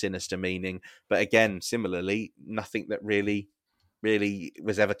kind of sinister meaning, but again, similarly, nothing that really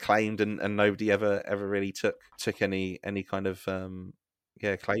was ever claimed, and nobody ever really took any kind of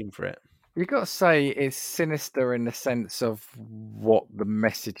claim for it. You got to say it's sinister in the sense of what the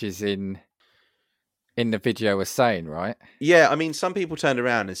messages in the video were saying, right? Yeah, I mean, some people turned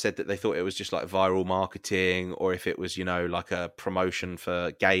around and said that they thought it was just like viral marketing, or if it was, like a promotion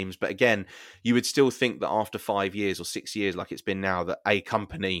for games. But again, you would still think that after 5 years or 6 years, like it's been now, that a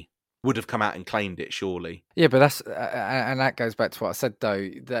company would have come out and claimed it, surely. Yeah, but that's and that goes back to what I said,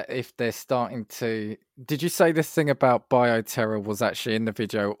 though, that if they're starting to... Did you say this thing about bioterror was actually in the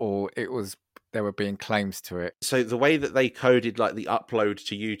video, or there were being claims to it? So the way that they coded like the upload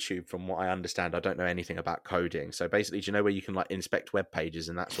to YouTube, from what I understand, I don't know anything about coding. So basically, do you know where you can like inspect web pages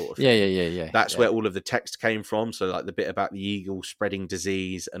and that sort of thing? Yeah. That's where all of the text came from. So like the bit about the eagle spreading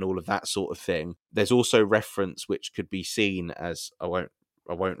disease and all of that sort of thing. There's also reference which could be seen as, I won't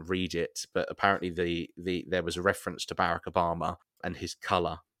read it, but apparently there was a reference to Barack Obama and his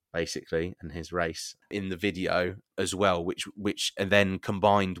color, basically, and his race in the video as well, which and then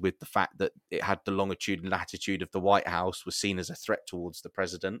combined with the fact that it had the longitude and latitude of the White House, was seen as a threat towards the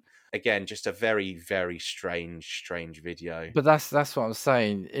president. Again, just a very, very strange video. But that's what I'm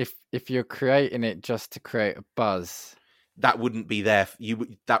saying. If you're creating it just to create a buzz, that wouldn't be there.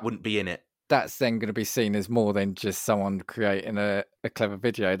 That wouldn't be in it. That's then going to be seen as more than just someone creating a clever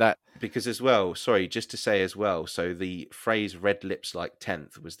video. Because as well, sorry, just to say as well, so the phrase "red lips like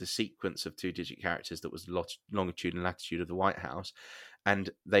 10th" was the sequence of 2-digit characters that was the longitude and latitude of the White House.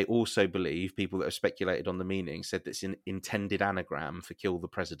 And they also believe, people that have speculated on the meaning, said that's an intended anagram for "kill the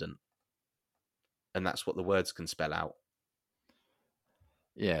president." And that's what the words can spell out.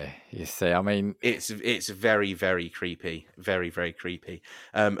 Yeah, you see, I mean... It's very, very creepy. Very, very creepy.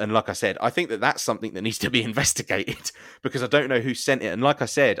 And like I said, I think that's something that needs to be investigated, because I don't know who sent it. And like I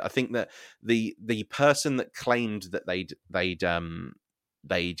said, I think that the person that claimed that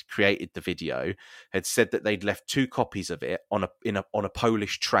they'd created the video had said that they'd left 2 copies of it on a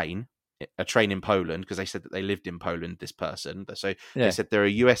Polish train. A train in Poland, because they said that they lived in Poland, this person. So They said they're a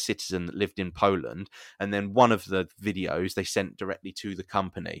US citizen that lived in Poland, and then one of the videos they sent directly to the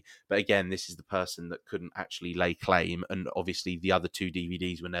company. But again, this is the person that couldn't actually lay claim, and obviously the other 2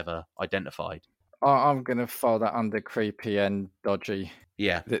 DVDs were never identified. I'm going to file that under creepy and dodgy.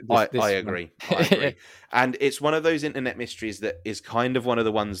 Yeah, I agree. I agree. And it's one of those internet mysteries that is kind of one of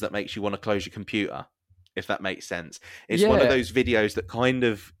the ones that makes you want to close your computer, if that makes sense. It's one of those videos that kind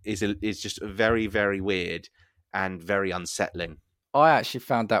of is just very, very weird and very unsettling. I actually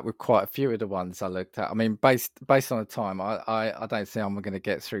found that with quite a few of the ones I looked at. I mean, based on the time, I don't think I'm going to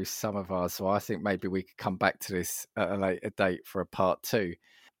get through some of ours, so I think maybe we could come back to this at a later date for a part 2.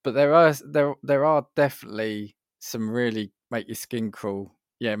 But there are definitely some really make your skin crawl,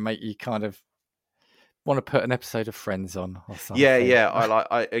 make you kind of want to put an episode of Friends on or something. Yeah.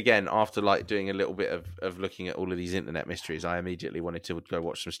 I again, after like doing a little bit of looking at all of these internet mysteries, I immediately wanted to go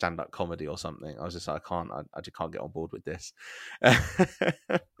watch some stand-up comedy or something. I was just like, I just can't get on board with this.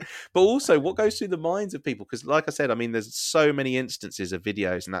 But also, what goes through the minds of people? Because like I said, I mean, there's so many instances of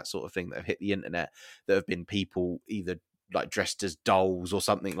videos and that sort of thing that have hit the internet that have been people either like dressed as dolls or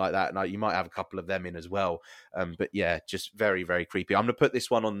something like that. Now you might have a couple of them in as well. But yeah, just very, very creepy. I'm going to put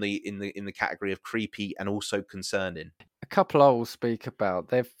this one on in the category of creepy and also concerning. A couple I will speak about.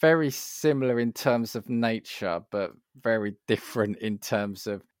 They're very similar in terms of nature, but very different in terms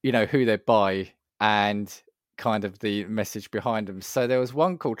of, who they're by and kind of the message behind them. So there was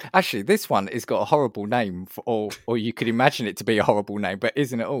one called, actually this one has got a horrible name or you could imagine it to be a horrible name, but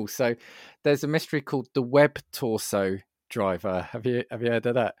isn't at all. So there's a mystery called the Web Torso driver. Have you heard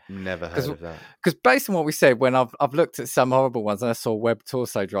of that? Never heard of that. Because based on what we said, when I've looked at some horrible ones and I saw web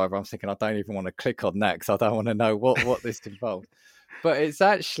torso driver, I'm thinking I don't even want to click on that because I don't want to know what this involves. But it's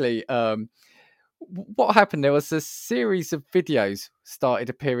actually what happened. There was a series of videos started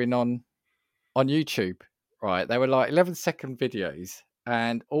appearing on YouTube. Right, they were like 11-second videos,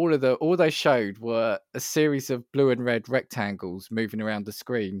 and all they showed were a series of blue and red rectangles moving around the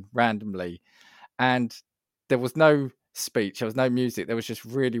screen randomly, and there was no speech, there was no music, there was just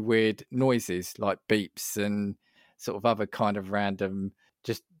really weird noises like beeps and sort of other kind of random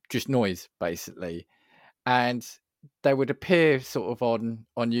just noise basically, and they would appear sort of on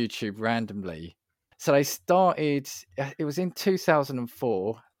YouTube randomly. So they started, it was in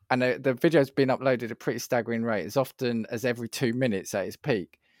 2004, and the video's been uploaded at a pretty staggering rate, as often as every 2 minutes at its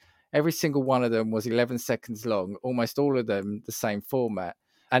peak. Every single one of them was 11 seconds long, almost all of them the same format.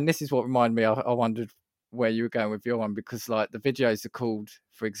 And this is what reminded me, I wondered where you were going with your one, because like the videos are called,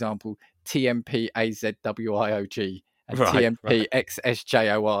 for example, TMP AZWIOG and TMP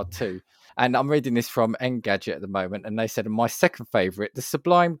XSJOR2. And I'm reading this from Engadget at the moment, and they said, my second favourite, the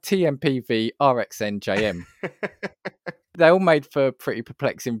sublime TMPV RXNJM. They're all made for pretty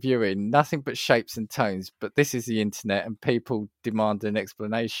perplexing viewing, nothing but shapes and tones, but this is the internet and people demand an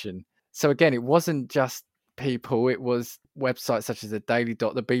explanation. So again, it wasn't just people, it was websites such as the Daily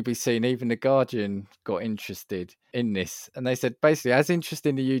Dot, the BBC, and even the Guardian got interested in this. And they said basically, as interest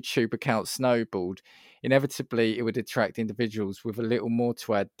in the YouTube account snowballed, inevitably it would attract individuals with a little more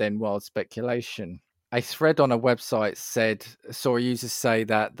to add than wild speculation. A thread on a website saw users say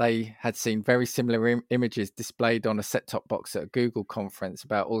that they had seen very similar images displayed on a set-top box at a Google conference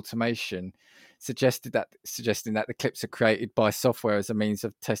about automation, suggesting that the clips are created by software as a means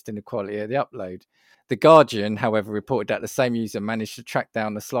of testing the quality of the upload. The Guardian, however, reported that the same user managed to track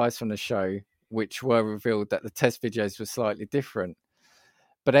down the slides from the show, which were revealed that the test videos were slightly different.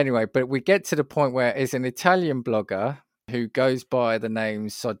 But anyway, we get to the point where it's an Italian blogger who goes by the name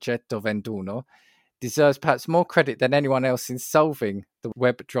Soggetto Venduno, deserves perhaps more credit than anyone else in solving the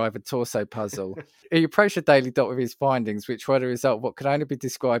web driver torso puzzle. He approached the Daily Dot with his findings, which were the result of what could only be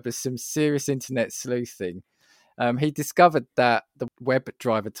described as some serious internet sleuthing. He discovered that the web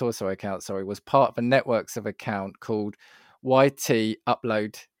driver torso account, was part of a networks of account called YT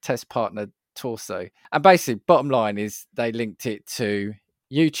Upload Test Partner Torso. And basically, bottom line is they linked it to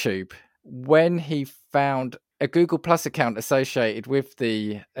YouTube. When he found a Google Plus account associated with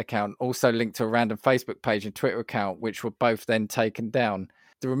the account, also linked to a random Facebook page and Twitter account, which were both then taken down.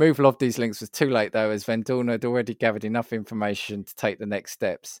 The removal of these links was too late, though, as Venduno had already gathered enough information to take the next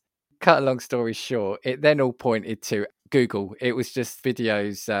steps. Cut a long story short, it then all pointed to Google. It was just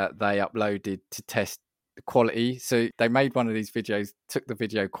videos that they uploaded to test the quality. So they made one of these videos, took the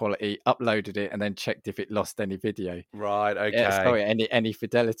video quality, uploaded it, and then checked if it lost any video. Right, okay. Any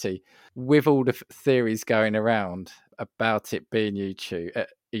fidelity. With all the theories going around about it being YouTube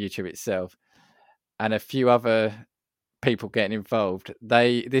itself, and a few other people getting involved,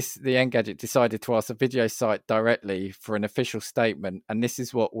 the Engadget decided to ask the video site directly for an official statement, and this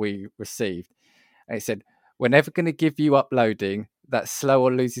is what we received. And it said, "We're never going to give you uploading that's slow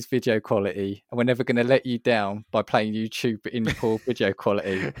or loses video quality, and we're never going to let you down by playing YouTube in poor video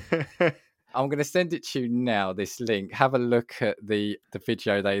quality." I'm going to send it to you now, this link. Have a look at the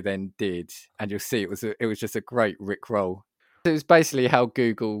video they then did, and you'll see it was just a great rickroll. It was basically how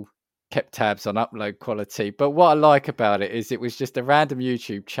Google kept tabs on upload quality. But what I like about it is it was just a random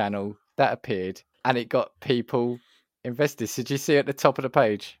YouTube channel that appeared, and it got people invested. So did you see at the top of the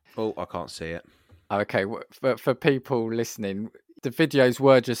page? Oh, I can't see it. Okay, for people listening, the videos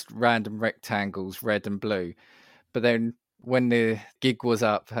were just random rectangles, red and blue. But then when the gig was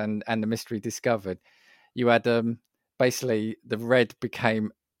up and the mystery discovered, you had basically the red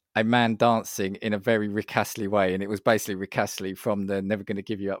became a man dancing in a very Rick Astley way. And it was basically Rick Astley from the Never Gonna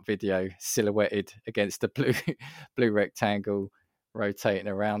Give You Up video, silhouetted against the blue rectangle rotating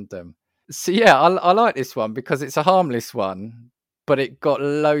around them. So yeah, I like this one because it's a harmless one, but it got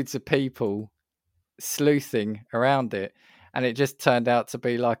loads of people sleuthing around it, and it just turned out to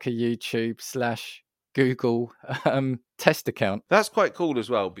be like a YouTube/Google test account. That's quite cool as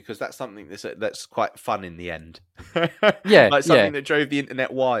well, because that's something that's quite fun in the end. Yeah, like something that drove the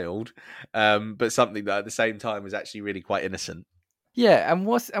internet wild, but something that at the same time was actually really quite innocent. Yeah, and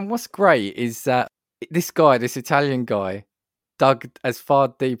what's great is that this Italian guy dug as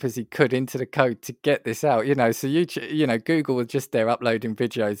far deep as he could into the code to get this out. So YouTube, Google was just there uploading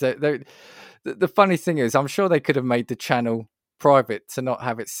videos. The funny thing is, I'm sure they could have made the channel private to not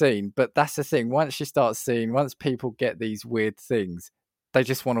have it seen, but that's the thing. Once people get these weird things, they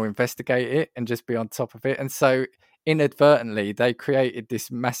just want to investigate it and just be on top of it. And so inadvertently they created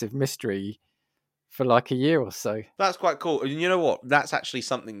this massive mystery for like a year or so. That's quite cool. And you know what? That's actually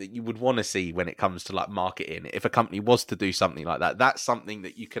something that you would want to see when it comes to like marketing. If a company was to do something like that, that's something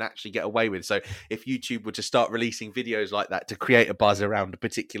that you can actually get away with. So if YouTube were to start releasing videos like that to create a buzz around a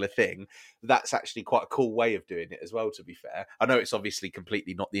particular thing, that's actually quite a cool way of doing it as well, to be fair. I know it's obviously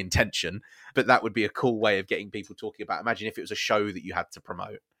completely not the intention, but that would be a cool way of getting people talking about. Imagine if it was a show that you had to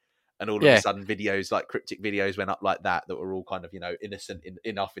promote. And all of a sudden videos, like cryptic videos, went up like that were all kind of, innocent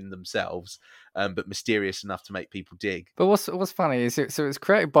enough in themselves, but mysterious enough to make people dig. But what's funny is it was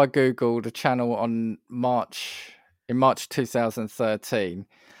created by Google, the channel, in March 2013.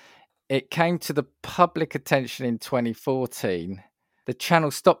 It came to the public attention in 2014. The channel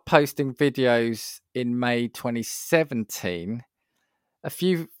stopped posting videos in May 2017. A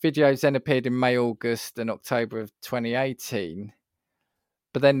few videos then appeared in May, August, and October of 2018.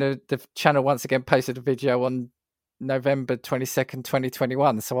 But then the channel once again posted a video on November 22nd,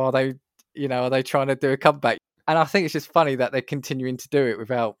 2021. So are they trying to do a comeback? And I think it's just funny that they're continuing to do it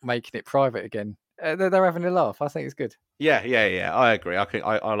without making it private again. They're having a laugh. I think it's good. Yeah. I agree.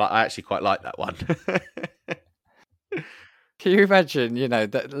 I actually quite like that one. Can you imagine?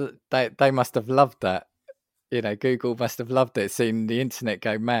 That they must have loved that. Google must have loved it, seeing the internet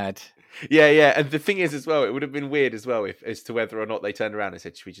go mad. Yeah. And the thing is as well, it would have been weird as well as to whether or not they turned around and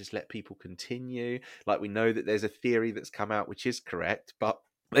said, should we just let people continue? Like, we know that there's a theory that's come out which is correct, but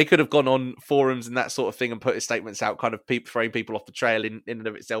they could have gone on forums and that sort of thing and put statements out, kind of throwing people off the trail in and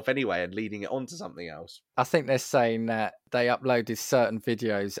of itself anyway, and leading it on to something else. I think they're saying that they uploaded certain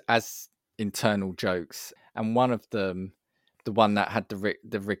videos as internal jokes, and one of them, the one that had the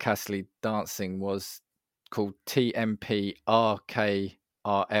Rick Astley dancing, was called TMPRKRL.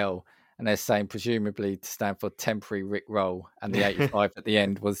 And they're saying presumably to stand for temporary Rick Roll, and the 85 at the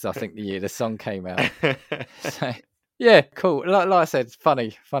end was, I think, the year the song came out. So, yeah, cool. Like I said,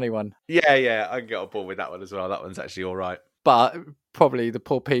 funny one. Yeah, I can get on board with that one as well. That one's actually all right. But probably the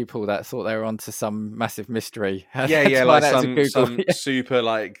poor people that thought they were onto some massive mystery. Yeah, like some super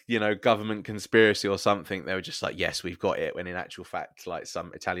government conspiracy or something. They were just like, yes, we've got it. When in actual fact, like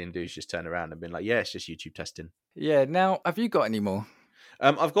some Italian dudes just turned around and been like, yeah, it's just YouTube testing. Yeah. Now, have you got any more?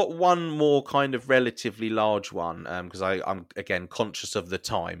 I've got one more kind of relatively large one because I'm, again, conscious of the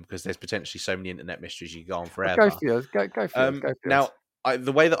time because there's potentially so many internet mysteries you go on forever. Go for yours. Go for yours. Now,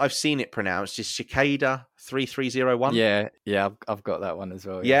 the way that I've seen it pronounced is Cicada 3301. Yeah, I've got that one as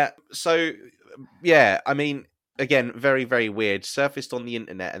well. Yeah. So, yeah, I mean, again, very, very weird. Surfaced on the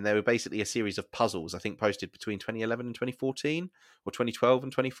internet, and they were basically a series of puzzles, I think, posted between 2011 and 2014, or 2012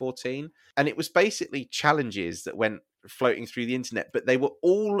 and 2014. And it was basically challenges that went floating through the internet, but they were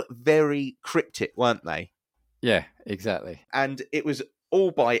all very cryptic, weren't they? Yeah, exactly. And it was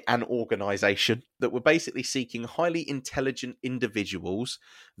all by an organization that were basically seeking highly intelligent individuals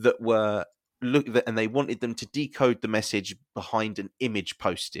that were and they wanted them to decode the message behind an image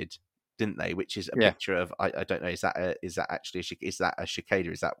posted, didn't they? Which is a picture of, I don't know, is that a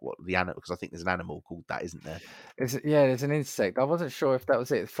cicada? Is that what the animal? Because I think there's an animal called that, isn't there? There's an insect. I wasn't sure if that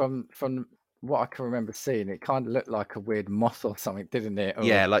was it. From what I can remember seeing, it kind of looked like a weird moth or something, didn't it?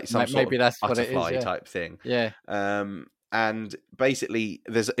 Or like some sort maybe of that's what it is, type thing. Yeah. And basically,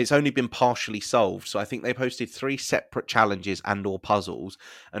 it's only been partially solved. So I think they posted 3 separate challenges and/or puzzles.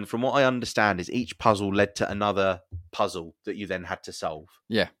 And from what I understand, is each puzzle led to another puzzle that you then had to solve.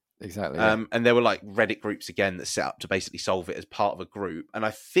 Yeah. Exactly. And there were like Reddit groups again that set up to basically solve it as part of a group. And I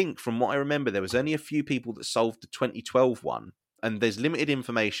think from what I remember, there was only a few people that solved the 2012 one. And there's limited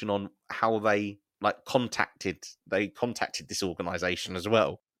information on how they contacted this organization as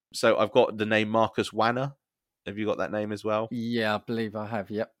well. So I've got the name Marcus Wanner. Have you got that name as well? Yeah, I believe I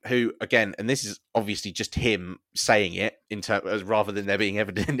have. Yep. Who, again, and this is obviously just him saying it rather than there being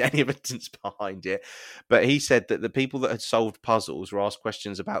any evidence behind it. But he said that the people that had solved puzzles were asked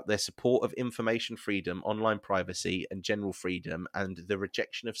questions about their support of information freedom, online privacy, and general freedom, and the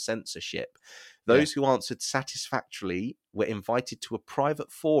rejection of censorship. Those who answered satisfactorily were invited to a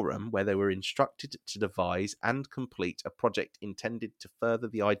private forum where they were instructed to devise and complete a project intended to further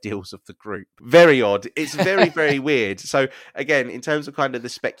the ideals of the group. Very odd. It's very, very weird. So again, in terms of kind of the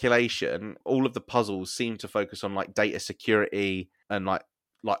speculation, all of the puzzles seem to focus on data security and like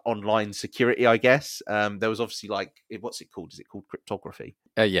online security, I guess. There was obviously what's it called? Is it called cryptography?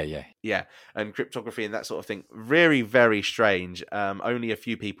 Yeah. And cryptography and that sort of thing. Very, very strange. Only a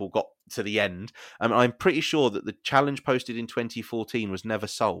few people got to the end. I'm pretty sure that the challenge posted in 2014 was never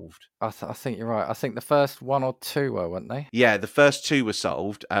solved. I think you're right. I think the first one or two weren't they? Yeah, the first two were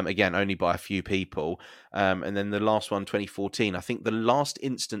solved, again, only by a few people. And then the last one, 2014, I think the last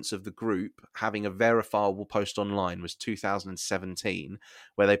instance of the group having a verifiable post online was 2017,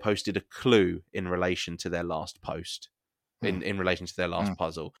 where they posted a clue in relation to their last post. In relation to their last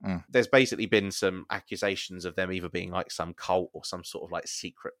puzzle. There's basically been some accusations of them either being like some cult or some sort of like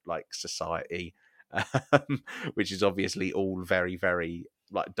secret like society, which is obviously all very, very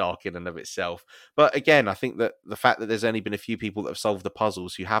like dark in and of itself. But again, I think that the fact that there's only been a few people that have solved the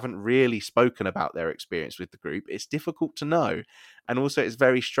puzzles who haven't really spoken about their experience with the group, it's difficult to know. And also it's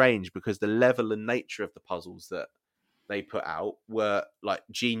very strange because the level and nature of the puzzles that they put out were like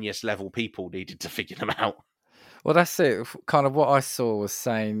genius level people needed to figure them out. Well, that's it. Kind of what I saw was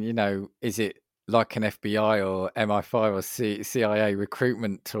saying, is it like an FBI or MI5 or CIA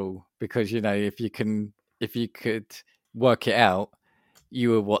recruitment tool? Because, if you could work it out, you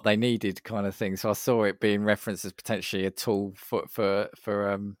were what they needed, kind of thing. So I saw it being referenced as potentially a tool for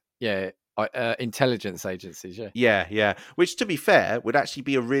intelligence agencies. Yeah. Which, to be fair, would actually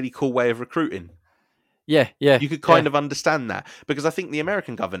be a really cool way of recruiting. Yeah. You could kind of understand that, because I think the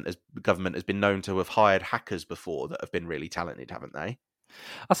American government has been known to have hired hackers before that have been really talented, haven't they?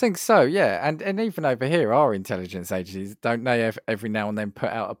 I think so, yeah. And even over here, our intelligence agencies, don't they every now and then put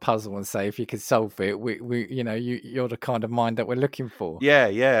out a puzzle and say, if you could solve it, you're the kind of mind that we're looking for.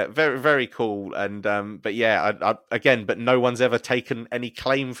 Yeah, very, very cool. And but yeah, but no one's ever taken any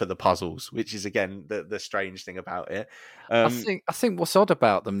claim for the puzzles, which is again the strange thing about it. I think what's odd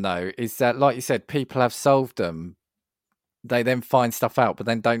about them though is that, like you said, people have solved them. They then find stuff out, but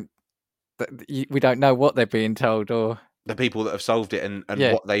then we don't know what they're being told or. The people that have solved it and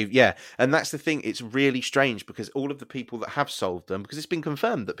what they've and that's the thing. It's really strange because all of the people that have solved them, because it's been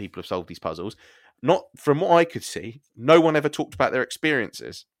confirmed that people have solved these puzzles, not from what I could see, no one ever talked about their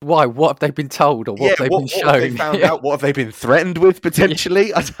experiences. Why? What have they been told or what have they been shown? What have they found out? What have they been threatened with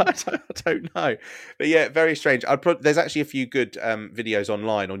potentially? I don't know. But yeah, very strange. There's actually a few good videos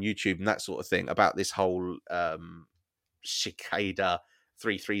online on YouTube and that sort of thing about this whole Cicada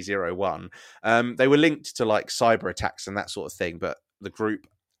 3301. They were linked to like cyber attacks and that sort of thing, but the group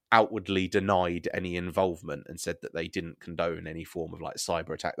outwardly denied any involvement and said that they didn't condone any form of like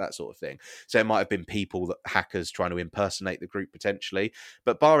cyber attack, that sort of thing. So it might have been hackers trying to impersonate the group potentially,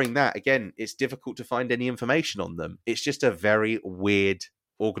 but barring that, again, it's difficult to find any information on them. It's just a very weird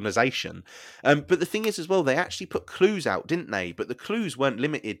organization. But the thing is as well, they actually put clues out, didn't they? But the clues weren't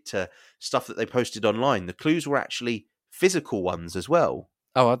limited to stuff that they posted online. The clues were actually physical ones as well.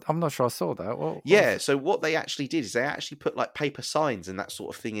 Oh, I'm not sure I saw that. So what they actually did is they actually put like paper signs and that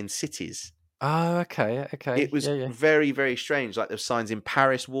sort of thing in cities. Oh, okay. It was very, very strange. Like there's signs in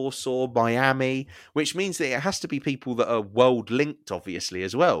Paris, Warsaw, Miami, which means that it has to be people that are world linked, obviously,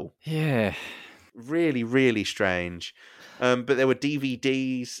 as well. Yeah. Really, really strange. But there were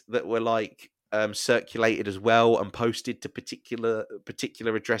DVDs that were like circulated as well and posted to particular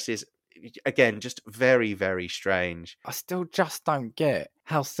addresses. Again, just very, very strange. I still just don't get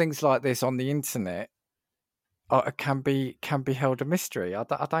how things like this on the internet can be held a mystery. I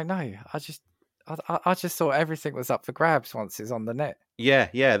don't know. I just thought everything was up for grabs once it's on the net.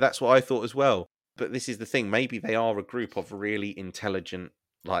 Yeah, that's what I thought as well. But this is the thing. Maybe they are a group of really intelligent,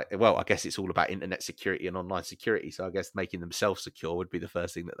 I guess it's all about internet security and online security. So I guess making themselves secure would be the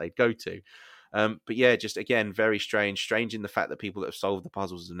first thing that they'd go to. But yeah, just again, very strange in the fact that people that have solved the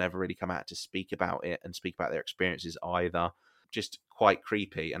puzzles have never really come out to speak about it and speak about their experiences either. Just quite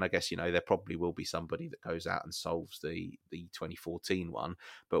creepy. And I guess, there probably will be somebody that goes out and solves the 2014 one,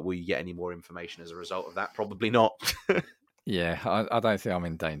 but will you get any more information as a result of that? Probably not. Yeah, I don't think I'm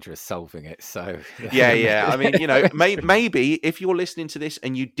in danger of solving it. So yeah. I mean, maybe if you're listening to this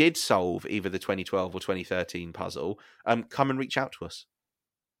and you did solve either the 2012 or 2013 puzzle, come and reach out to us.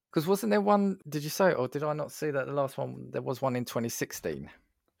 Because wasn't there one, did you say, or did I not see that the last one, there was one in 2016?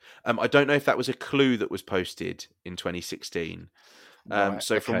 I don't know if that was a clue that was posted in 2016.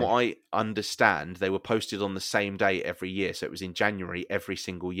 From what I understand, they were posted on the same day every year. So it was in January every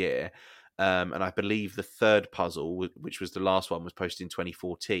single year. And I believe the third puzzle, which was the last one, was posted in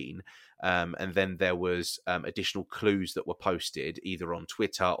 2014. And then there was additional clues that were posted either on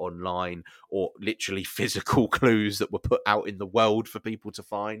Twitter, online, or literally physical clues that were put out in the world for people to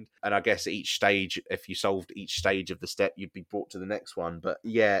find. And I guess each stage, if you solved each stage of the step, you'd be brought to the next one. But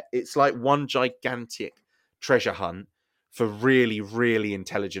yeah, it's like one gigantic treasure hunt for really, really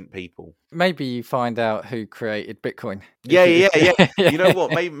intelligent people. Maybe you find out who created Bitcoin. Yeah. You know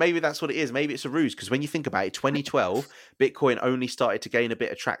what? Maybe that's what it is. Maybe it's a ruse, because when you think about it, 2012, Bitcoin only started to gain a bit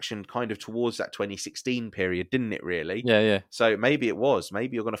of traction kind of towards that 2016 period, didn't it, really? Yeah. So maybe it was.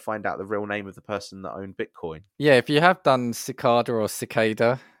 Maybe you're going to find out the real name of the person that owned Bitcoin. Yeah, if you have done Cicada or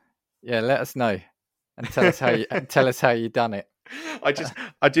Cicada, yeah, let us know and tell us how you done it.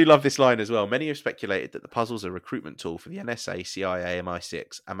 I do love this line as well. Many have speculated that the puzzle's a recruitment tool for the NSA, CIA,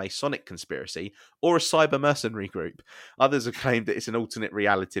 MI6, a Masonic conspiracy, or a cyber mercenary group. Others have claimed that it's an alternate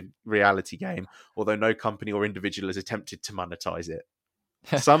reality game, although no company or individual has attempted to monetize it.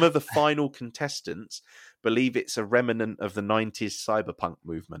 Some of the final contestants believe it's a remnant of the 90s cyberpunk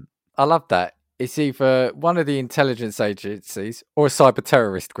movement. I love that. It's either one of the intelligence agencies or a cyber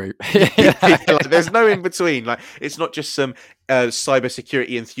terrorist group. Like, there's no in between. Like, it's not just some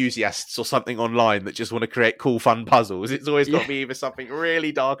cybersecurity enthusiasts or something online that just want to create cool, fun puzzles. It's always got to be either something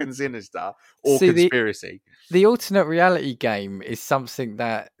really dark and sinister or conspiracy. The alternate reality game is something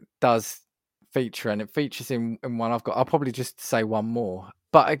that does feature, and it features in one I've got. I'll probably just say one more.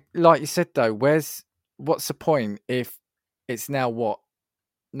 But like you said, though, what's the point if it's now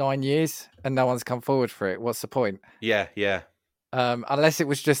 9 years and no one's come forward for it? What's the point? Yeah. Unless it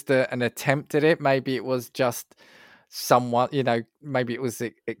was just an attempt at it. Maybe it was just someone, maybe it was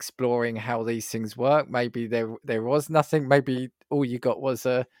exploring how these things work. Maybe there was nothing. Maybe all you got was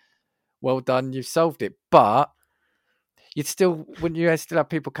a well done, you've solved it. But wouldn't you still have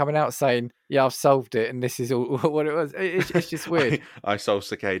people coming out saying, yeah, I've solved it and this is all what it was? It's just weird. I solved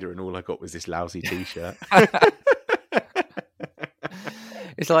Cicada and all I got was this lousy t-shirt.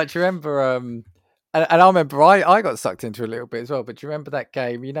 It's like, do you remember, and I remember I got sucked into a little bit as well, but do you remember that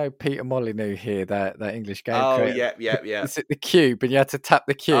game, Peter Molyneux here, that English game? Oh, creator? yeah. It's at the cube and you had to tap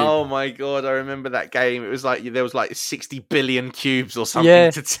the cube. Oh my God, I remember that game. It was like, there was like 60 billion cubes or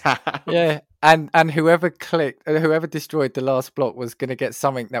something to tap. Yeah, and whoever destroyed the last block was going to get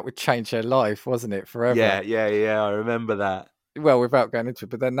something that would change their life, wasn't it, forever? Yeah, I remember that. Well, without going into it,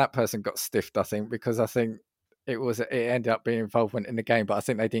 but then that person got stiffed, I think, because I think it ended up being involvement in the game, but I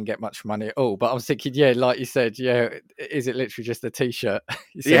think they didn't get much money at all. But I was thinking, yeah, like you said, yeah, is it literally just a t-shirt?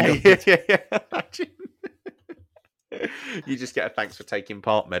 Yeah. You just get a thanks for taking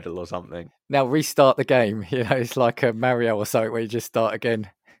part medal or something. Now restart the game. It's like a Mario or something where you just start again.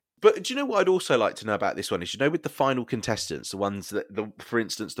 But do you know what I'd also like to know about this one is, with the final contestants, the ones that, for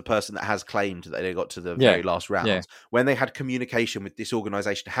instance, the person that has claimed that they got to the very last rounds, when they had communication with this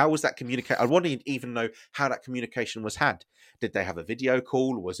organisation, how was that communication? I want to even know how that communication was had. Did they have a video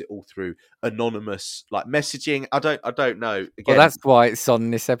call? Or was it all through anonymous messaging? I don't know. Again, well, that's why it's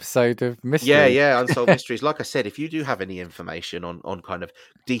on this episode of Mystery. Yeah, Unsolved Mysteries. Like I said, if you do have any information on kind of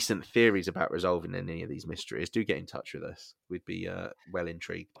decent theories about resolving any of these mysteries, do get in touch with us. We'd be well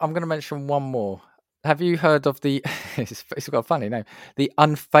intrigued. I'm going to mention one more. Have you heard of the? It's got a funny name. The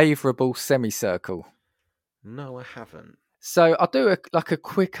unfavourable semicircle. No, I haven't. So I'll do a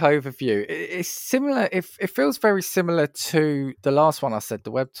quick overview. It's similar. It feels very similar to the last one I said,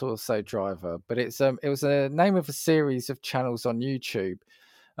 the Web Torso Driver, but it was a name of a series of channels on YouTube,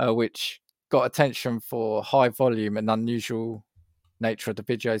 which got attention for high volume and unusual nature of the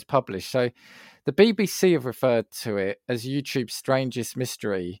videos published. So the BBC have referred to it as YouTube's strangest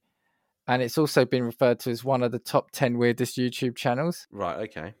mystery, and it's also been referred to as one of the top 10 weirdest YouTube channels. Right.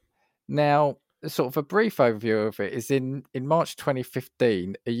 Okay. Now, sort of a brief overview of it is in March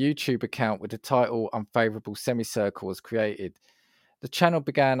 2015, a YouTube account with the title Unfavourable Semicircle was created. The channel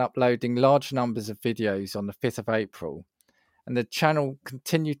began uploading large numbers of videos on the 5th of April, and the channel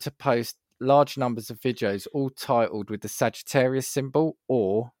continued to post large numbers of videos, all titled with the Sagittarius symbol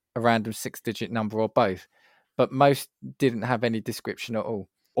or a random 6-digit number or both, but most didn't have any description at all,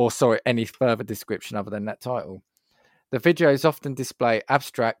 any further description other than that title. The videos often display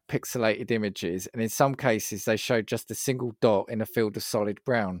abstract pixelated images, and in some cases they show just a single dot in a field of solid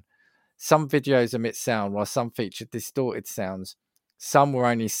brown. Some videos emit sound, while some feature distorted sounds. Some were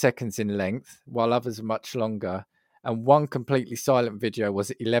only seconds in length, while others are much longer, and one completely silent video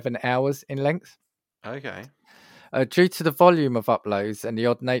was 11 hours in length. Okay. Due to the volume of uploads and the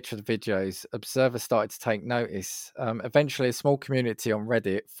odd nature of the videos, observers started to take notice. Eventually, a small community on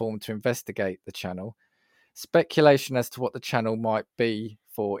Reddit formed to investigate the channel. Speculation as to what the channel might be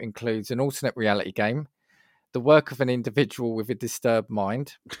for includes an alternate reality game, the work of an individual with a disturbed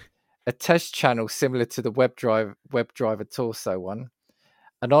mind, a test channel similar to the WebDriver Torso one,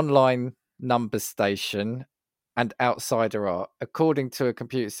 an online numbers station, and outsider art. According to a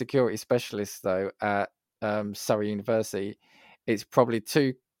computer security specialist, though, at Surrey University, it's probably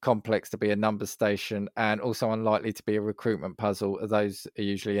too complex to be a number station and also unlikely to be a recruitment puzzle, as those are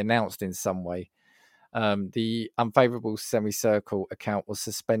usually announced in some way. The Unfavorable Semicircle account was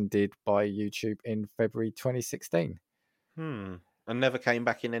suspended by YouTube in February 2016. And never came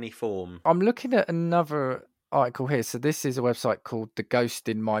back in any form. I'm looking at another article here. So this is a website called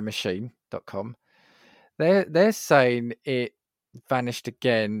theghostinmymachine.com. They're saying it vanished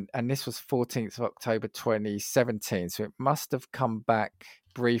again, and this was 14th of October 2017, so it must have come back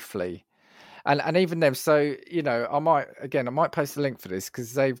briefly. And even them, so I might post a link for this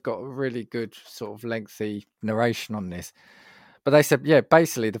because they've got a really good sort of lengthy narration on this. But they said, yeah,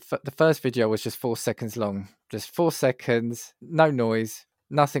 basically the first video was just 4 seconds long, just 4 seconds, no noise,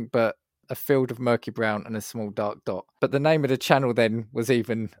 nothing but a field of murky brown and a small dark dot. But the name of the channel then was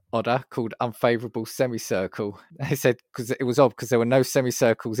even odder, called Unfavorable Semicircle. They said because it was odd because there were no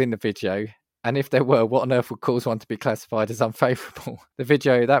semicircles in the video. And if there were, what on earth would cause one to be classified as unfavorable?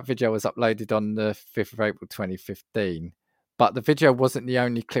 That video was uploaded on the 5th of April 2015. But the video wasn't the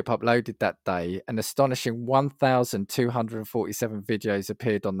only clip uploaded that day. An astonishing 1,247 videos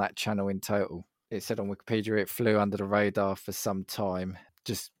appeared on that channel in total. It said on Wikipedia it flew under the radar for some time,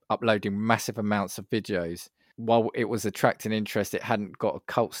 just uploading massive amounts of videos. While it was attracting interest, it hadn't got a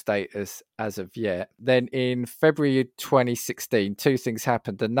cult status as of yet. Then in February 2016, two things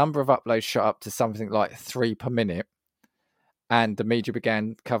happened. The number of uploads shot up to something like 3 per minute, and the media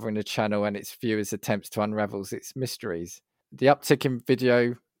began covering the channel and its viewers' attempts to unravel its mysteries. The uptick in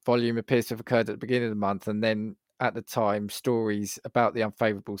video volume appears to have occurred at the beginning of the month, and then at the time, stories about the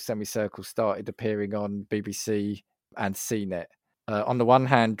Unfavorable Semicircle started appearing on BBC and CNET. On the one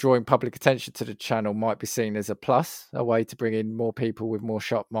hand, drawing public attention to the channel might be seen as a plus, a way to bring in more people with more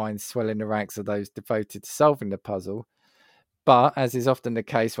sharp minds, swelling the ranks of those devoted to solving the puzzle. But, as is often the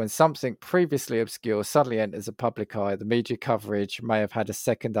case, when something previously obscure suddenly enters the public eye, the media coverage may have had a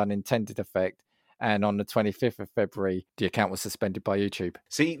second unintended effect. And on the 25th of February, the account was suspended by YouTube.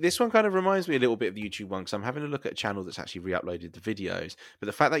 See, this one kind of reminds me a little bit of the YouTube one, because I'm having a look at a channel that's actually re-uploaded the videos. But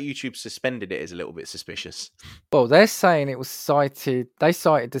the fact that YouTube suspended it is a little bit suspicious. Well, they're saying it was cited. They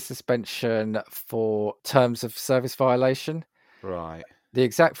cited the suspension for terms of service violation. Right. The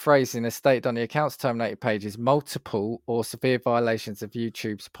exact phrasing as stated on the account's terminated page is multiple or severe violations of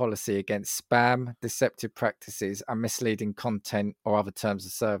YouTube's policy against spam, deceptive practices, and misleading content or other terms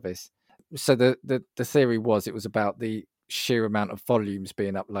of service. So the theory was it was about the sheer amount of volumes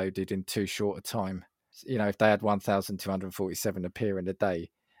being uploaded in too short a time. If they had 1,247 appear in a day,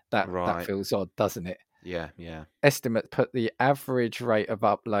 that feels odd, doesn't it? Yeah. Estimate put the average rate of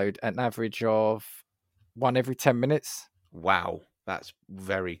upload at an average of 1 every 10 minutes. Wow, that's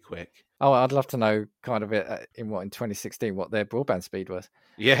very quick. Oh, I'd love to know kind of in 2016 what their broadband speed was.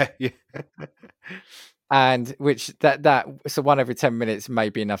 Yeah. And which so 1 every 10 minutes may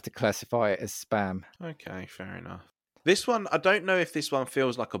be enough to classify it as spam. Okay, fair enough. This one, I don't know if this one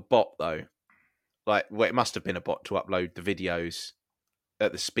feels like a bot though. It must have been a bot to upload the videos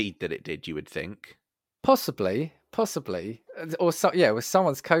at the speed that it did, you would think. Possibly. Or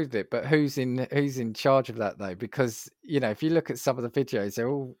someone's coded it, but who's in charge of that though? Because if you look at some of the videos, they're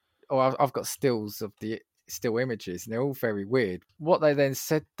all. I've got stills of the still images, and they're all very weird. What they then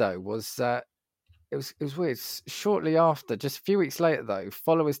said though was that it was weird. Shortly after, just a few weeks later though,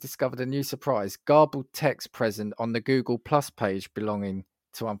 followers discovered a new surprise: garbled text present on the Google Plus page belonging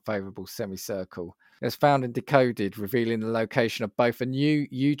to Unfavorable Semicircle. It was found and decoded, revealing the location of both a new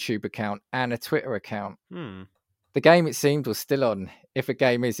YouTube account and a Twitter account. The game, it seemed, was still on, if a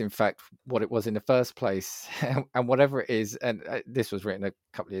game is in fact what it was in the first place. And whatever it is, and this was written a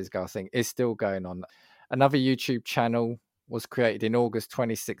couple of years ago, I think, is still going on. Another YouTube channel was created in August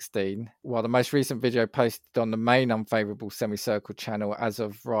 2016, while the most recent video posted on the main Unfavorable Semicircle channel as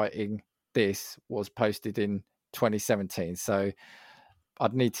of writing this was posted in 2017. So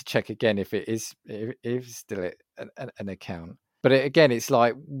I'd need to check again if it is still an account. But it's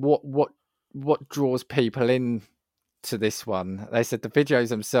like what draws people in to this one. They said the videos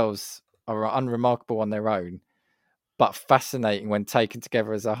themselves are unremarkable on their own, but fascinating when taken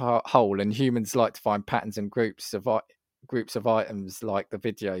together as a whole. And humans like to find patterns and groups of items like the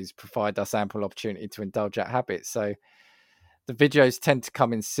videos provide us ample opportunity to indulge that habit. So the videos tend to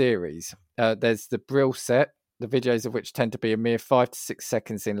come in series. There's the Brill set, the videos of which tend to be a mere 5 to 6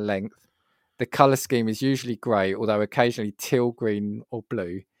 seconds in length. The colour scheme is usually grey, although occasionally teal, green or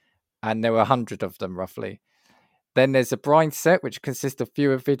blue, and there were 100 of them roughly. Then there's a Brine set, which consists of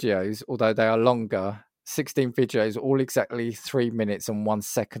fewer videos, although they are longer. 16 videos, all exactly 3 minutes and 1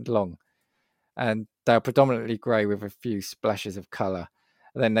 second long. And they are predominantly grey with a few splashes of colour.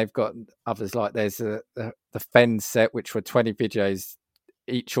 And then they've got others like there's the Fen set, which were 20 videos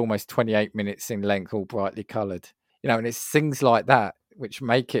each almost 28 minutes in length, all brightly coloured. And it's things like that which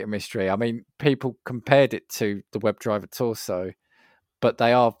make it a mystery. I mean, people compared it to the WebDriver Torso, but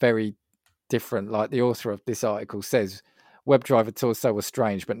they are very different. Like the author of this article says, WebDriver Torso was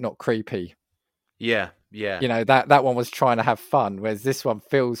strange, but not creepy. Yeah. That one was trying to have fun, whereas this one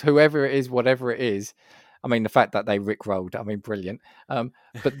feels, whoever it is, whatever it is. I mean, the fact that they rickrolled, I mean, brilliant.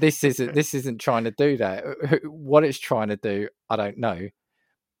 But this isn't trying to do that. What it's trying to do, I don't know.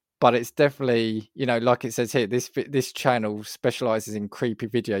 But it's definitely, like it says here, this channel specializes in creepy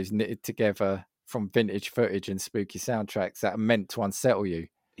videos knitted together from vintage footage and spooky soundtracks that are meant to unsettle you.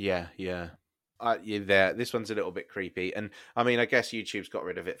 Yeah. You're there. This one's a little bit creepy, and I mean, I guess YouTube's got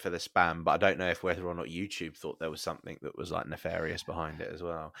rid of it for the spam, but I don't know whether or not YouTube thought there was something that was like nefarious behind it as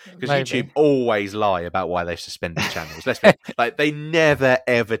well. Because YouTube always lie about why they've suspended channels. Like they never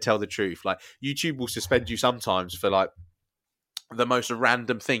ever tell the truth. Like YouTube will suspend you sometimes for like the most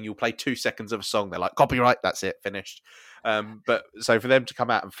random thing. You'll play 2 seconds of a song, they're like, copyright, that's it, finished. But so for them to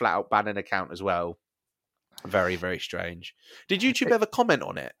come out and flat out ban an account as well, very, very strange. Did YouTube ever comment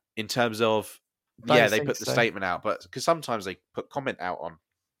on it in terms of they put the statement out, but because sometimes they put comment out on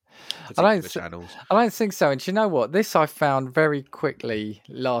particular channels. I don't think so. And do you know what? This I found very quickly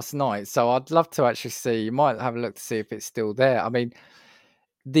last night, so I'd love to actually see. You might have a look to see if it's still there. I mean,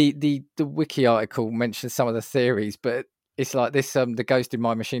 the wiki article mentions some of the theories, but it's like this. The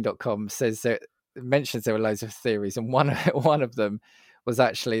ghostinmymachine.com says that it mentions there are loads of theories, and one of them was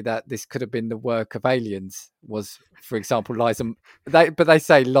actually that this could have been the work of aliens. Was, for example, they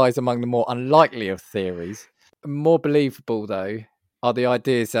say lies among the more unlikely of theories. More believable though are the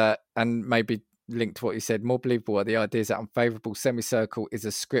ideas that, and maybe linked to what you said, more believable are the ideas that Unfavorable Semicircle is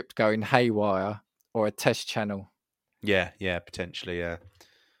a script going haywire or a test channel. Yeah, potentially, yeah.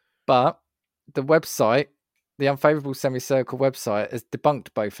 But the website, the Unfavorable Semicircle website, has debunked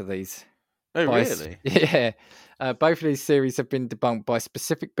both of these. Oh, really? Yeah. Both of these theories have been debunked by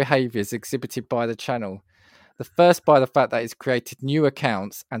specific behaviours exhibited by the channel. The first by the fact that it's created new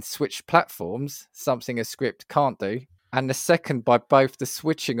accounts and switched platforms, something a script can't do. And the second by both the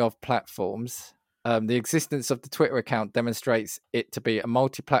switching of platforms. The existence of the Twitter account demonstrates it to be a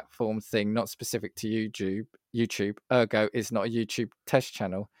multi-platform thing, not specific to YouTube, ergo is not a YouTube test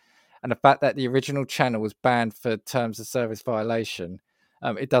channel. And the fact that the original channel was banned for terms of service violation,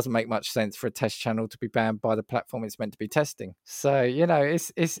 it doesn't make much sense for a test channel to be banned by the platform it's meant to be testing. So,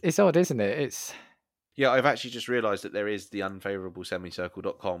 it's odd, isn't it? Yeah, I've actually just realised that there is the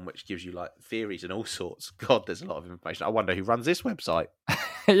unfavorablesemicircle.com, which gives you like theories and all sorts. God, there's a lot of information. I wonder who runs this website.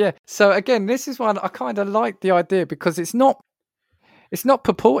 Yeah. So again, this is one I kind of like the idea because it's not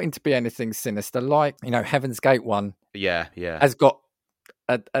purporting to be anything sinister. Like, Heaven's Gate one. Yeah. Has got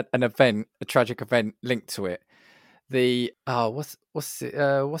an event, a tragic event linked to it. What's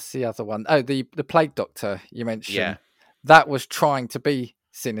the other one? Oh, the Plague Doctor you mentioned. Yeah. That was trying to be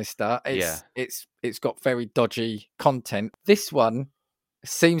sinister. It's got very dodgy content. This one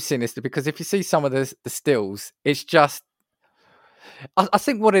seems sinister because if you see some of the stills, it's just. I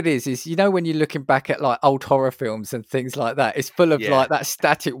think what it is when you're looking back at like old horror films and things like that, it's full of like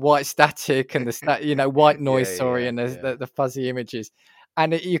that white static and the white noise. And the fuzzy images,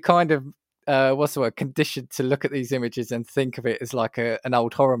 and you kind of. Conditioned to look at these images and think of it as like an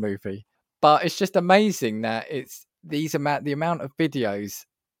old horror movie. But it's just amazing that it's the amount of videos,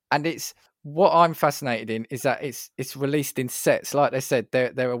 and it's what I'm fascinated in is that it's released in sets. Like they said,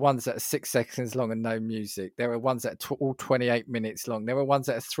 there are ones that are 6 seconds long and no music. There are ones that are all 28 minutes long. There are ones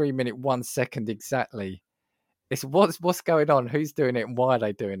that are 3 minutes 1 second exactly. It's what's going on, who's doing it, and why are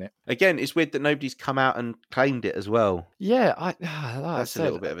they doing it? Again, it's weird that nobody's come out and claimed it as well. Yeah, that's a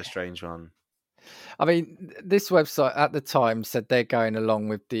little bit of a strange one. I mean, this website at the time said they're going along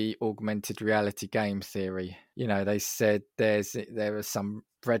with the augmented reality game theory. They said there are some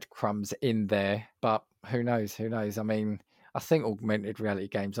breadcrumbs in there, but who knows? I mean, I think augmented reality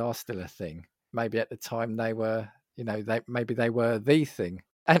games are still a thing. Maybe at the time they were, they were the thing.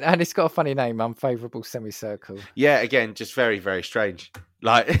 And it's got a funny name, Unfavorable Semicircle. Yeah, again, just very, very strange.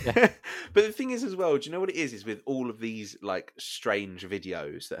 Like, but the thing is as well, do you know what it is with all of these like strange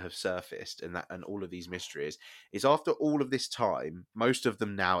videos that have surfaced and all of these mysteries is after all of this time, most of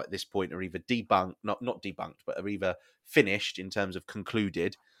them now at this point are either debunked, not debunked, but are either finished in terms of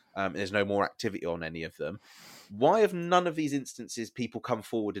concluded. There's no more activity on any of them. Why have none of these instances people come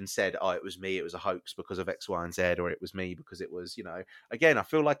forward and said, oh, it was me, it was a hoax because of X, Y, and Z, or it was me because it was, again, I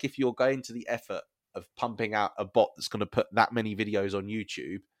feel like if you're going to the effort of pumping out a bot that's going to put that many videos on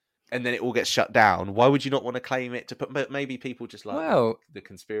YouTube and then it all gets shut down, why would you not want to claim it to put, but maybe people just like the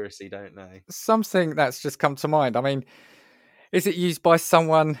conspiracy, don't they? Something that's just come to mind. I mean, Is it used by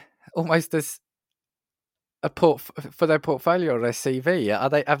someone almost as a for their portfolio or their CV?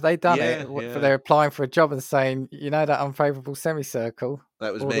 Have they done it for they're applying for a job and saying, that unfavourable semicircle?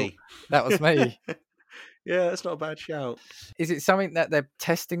 That was me. That was me. Yeah, that's not a bad shout. Is it something that they're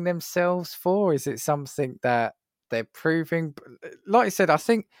testing themselves for? Is it something that they're proving? Like I said, I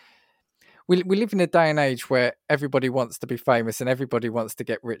think we live in a day and age where everybody wants to be famous and everybody wants to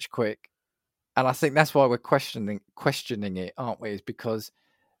get rich quick. And I think that's why we're questioning it, aren't we? Is because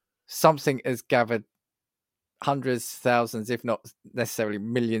something has gathered hundreds, thousands, if not necessarily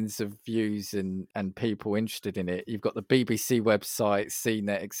millions of views and people interested in it. You've got the BBC website,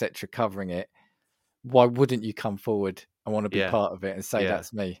 CNET, etc., covering it. Why wouldn't you come forward and want to be part of it and say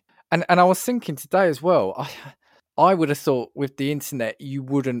that's me? And I was thinking today as well, I would have thought with the internet you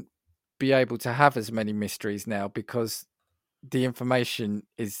wouldn't be able to have as many mysteries now because the information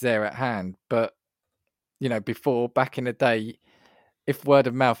is there at hand. But before, back in the day, if word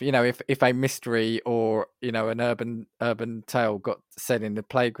of mouth, if a mystery or an urban tale got said in the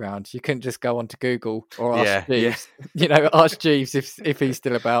playground, you couldn't just go onto Google or ask Jeeves, ask Jeeves if he's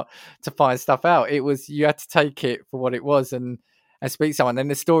still about to find stuff out. It was, you had to take it for what it was and speak to someone. Then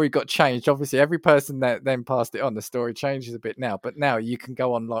the story got changed. Obviously, every person that then passed it on, the story changes a bit now. But now you can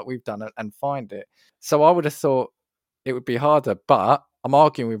go on like we've done and find it. So I would have thought it would be harder, but I'm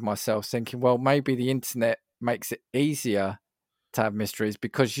arguing with myself, thinking, well, maybe the internet makes it easier to have mysteries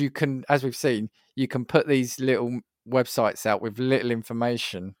because you can, as we've seen, you can put these little websites out with little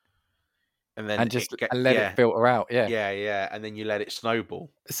information and then let it filter out. And then you let it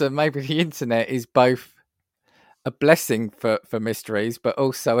snowball. So maybe the internet is both a blessing for mysteries but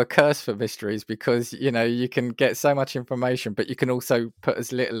also a curse for mysteries because you can get so much information but you can also put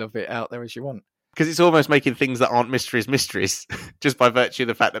as little of it out there as you want. Because it's almost making things that aren't mysteries just by virtue of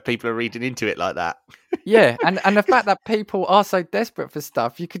the fact that people are reading into it like that. Yeah, and the fact that people are so desperate for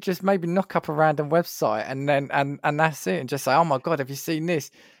stuff, you could just maybe knock up a random website and then and that's it, and just say, "Oh my God, have you seen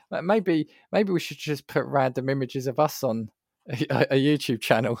this?" Maybe we should just put random images of us on a YouTube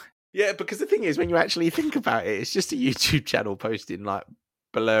channel. Yeah, because the thing is, when you actually think about it, it's just a YouTube channel posting like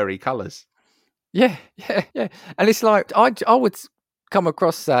blurry colours. Yeah, and it's like I would come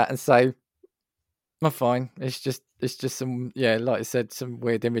across that and say, "I'm fine. It's just some like I said, some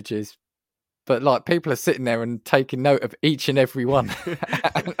weird images." But like people are sitting there and taking note of each and every one.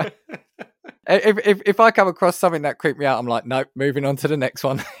 if I come across something that creeped me out, I'm like, nope, moving on to the next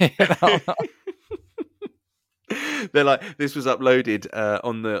one. They're like, this was uploaded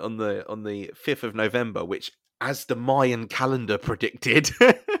on the 5th of November, which, as the Mayan calendar predicted.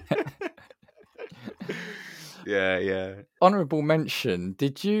 Yeah. Honourable mention.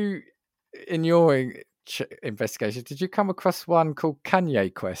 Did you, in your investigation, did you come across one called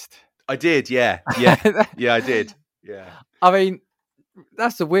Kanye Quest? I did, yeah, I did, yeah. I mean,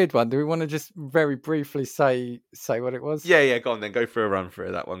 that's a weird one. Do we want to just very briefly say what it was? Yeah. Go on then. Go for a run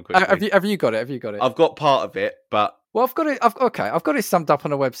through that one quickly. Have you got it? I've got part of it, but I've got it. I've got it summed up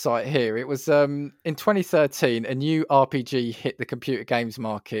on a website here. It was in 2013, a new RPG hit the computer games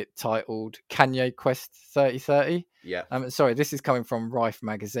market titled Kanye Quest 3030. Yeah. Sorry, this is coming from Rife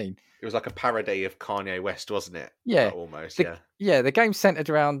magazine. It was like a parody of Kanye West, wasn't it? Yeah, almost. The game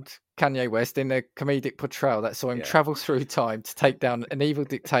centered around Kanye West in a comedic portrayal that saw him travel through time to take down an evil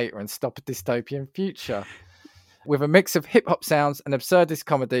dictator and stop a dystopian future. With a mix of hip-hop sounds and absurdist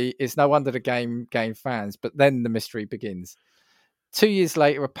comedy, it's no wonder the game gained fans, but then the mystery begins. 2 years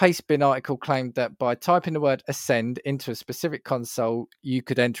later, a Pastebin article claimed that by typing the word Ascend into a specific console, you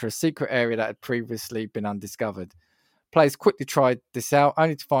could enter a secret area that had previously been undiscovered. Players quickly tried this out,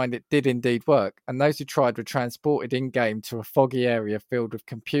 only to find it did indeed work, and those who tried were transported in-game to a foggy area filled with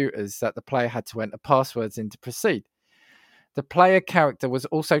computers that the player had to enter passwords in to proceed. The player character was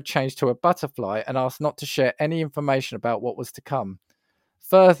also changed to a butterfly and asked not to share any information about what was to come.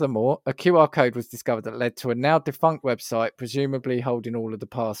 Furthermore, a QR code was discovered that led to a now defunct website, presumably holding all of the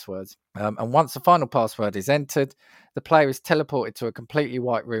passwords. And once the final password is entered, the player is teleported to a completely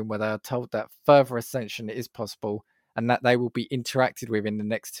white room where they are told that further ascension is possible and that they will be interacted with in the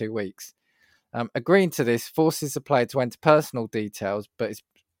next 2 weeks. Agreeing to this forces the player to enter personal details, but it's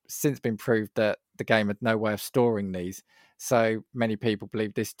since been proved that the game had no way of storing these. So many people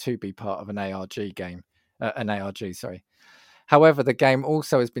believe this to be part of an ARG game. However, the game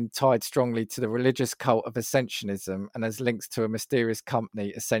also has been tied strongly to the religious cult of Ascensionism and has links to a mysterious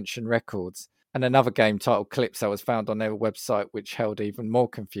company, Ascension Records, and another game titled Calypso was found on their website, which held even more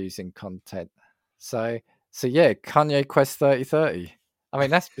confusing content. So yeah, Kanye Quest 3030. I mean,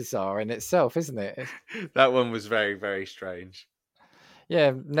 that's bizarre in itself, isn't it? That one was very, very strange.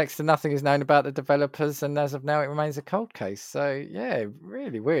 yeah, next to nothing is known about the developers, and as of now, it remains a cold case. So yeah,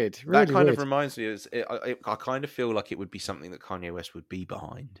 really weird. Really That kind weird. of reminds me, I kind of feel like it would be something that Kanye West would be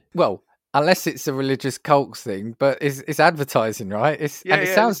behind. Well, unless it's a religious cults thing, but it's advertising, right? And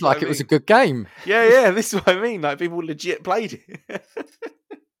it sounds like it was a good game. Yeah, this is what I mean. Like, people legit played it.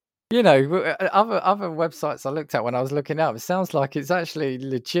 You know, other websites I looked at when I was looking up, it sounds like it's actually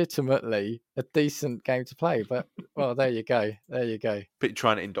legitimately a decent game to play. But, well, there you go. There you go. But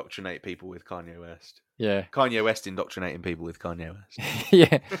trying to indoctrinate people with Kanye West. Yeah. Kanye West indoctrinating people with Kanye West.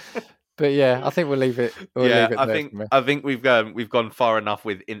 Yeah. But yeah, I think we'll leave it. I think we've gone far enough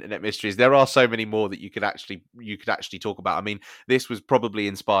with internet mysteries. There are so many more that you could actually talk about. I mean, this was probably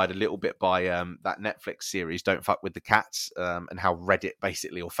inspired a little bit by that Netflix series Don't Fuck with the Cats, and how Reddit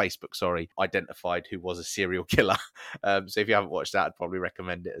basically, or Facebook, sorry, identified who was a serial killer. So if you haven't watched that, I'd probably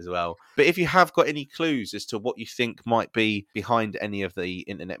recommend it as well. But if you have got any clues as to what you think might be behind any of the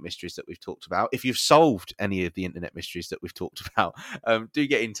internet mysteries that we've talked about, if you've solved any of the internet mysteries that we've talked about, do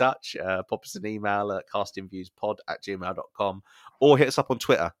get in touch. Pop us an email at castingviewspod@gmail.com, or hit us up on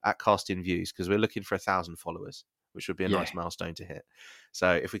Twitter at castingviews, because we're looking for 1,000 followers, which would be a nice milestone to hit.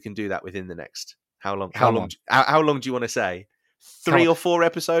 So if we can do that within the next, how long do you want to say? 3 or 4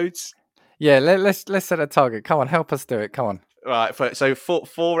 episodes? Yeah, let's set a target. Come on, help us do it. Come on. Right, so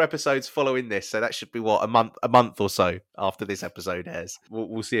 4 episodes following this, so that should be what, a month or so after this episode airs.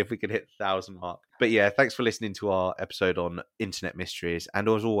 We'll see if we can hit the 1,000 mark. But yeah, thanks for listening to our episode on internet mysteries. And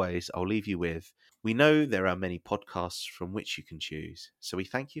as always, I'll leave you with: we know there are many podcasts from which you can choose, so we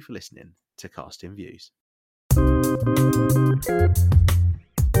thank you for listening to Casting Views.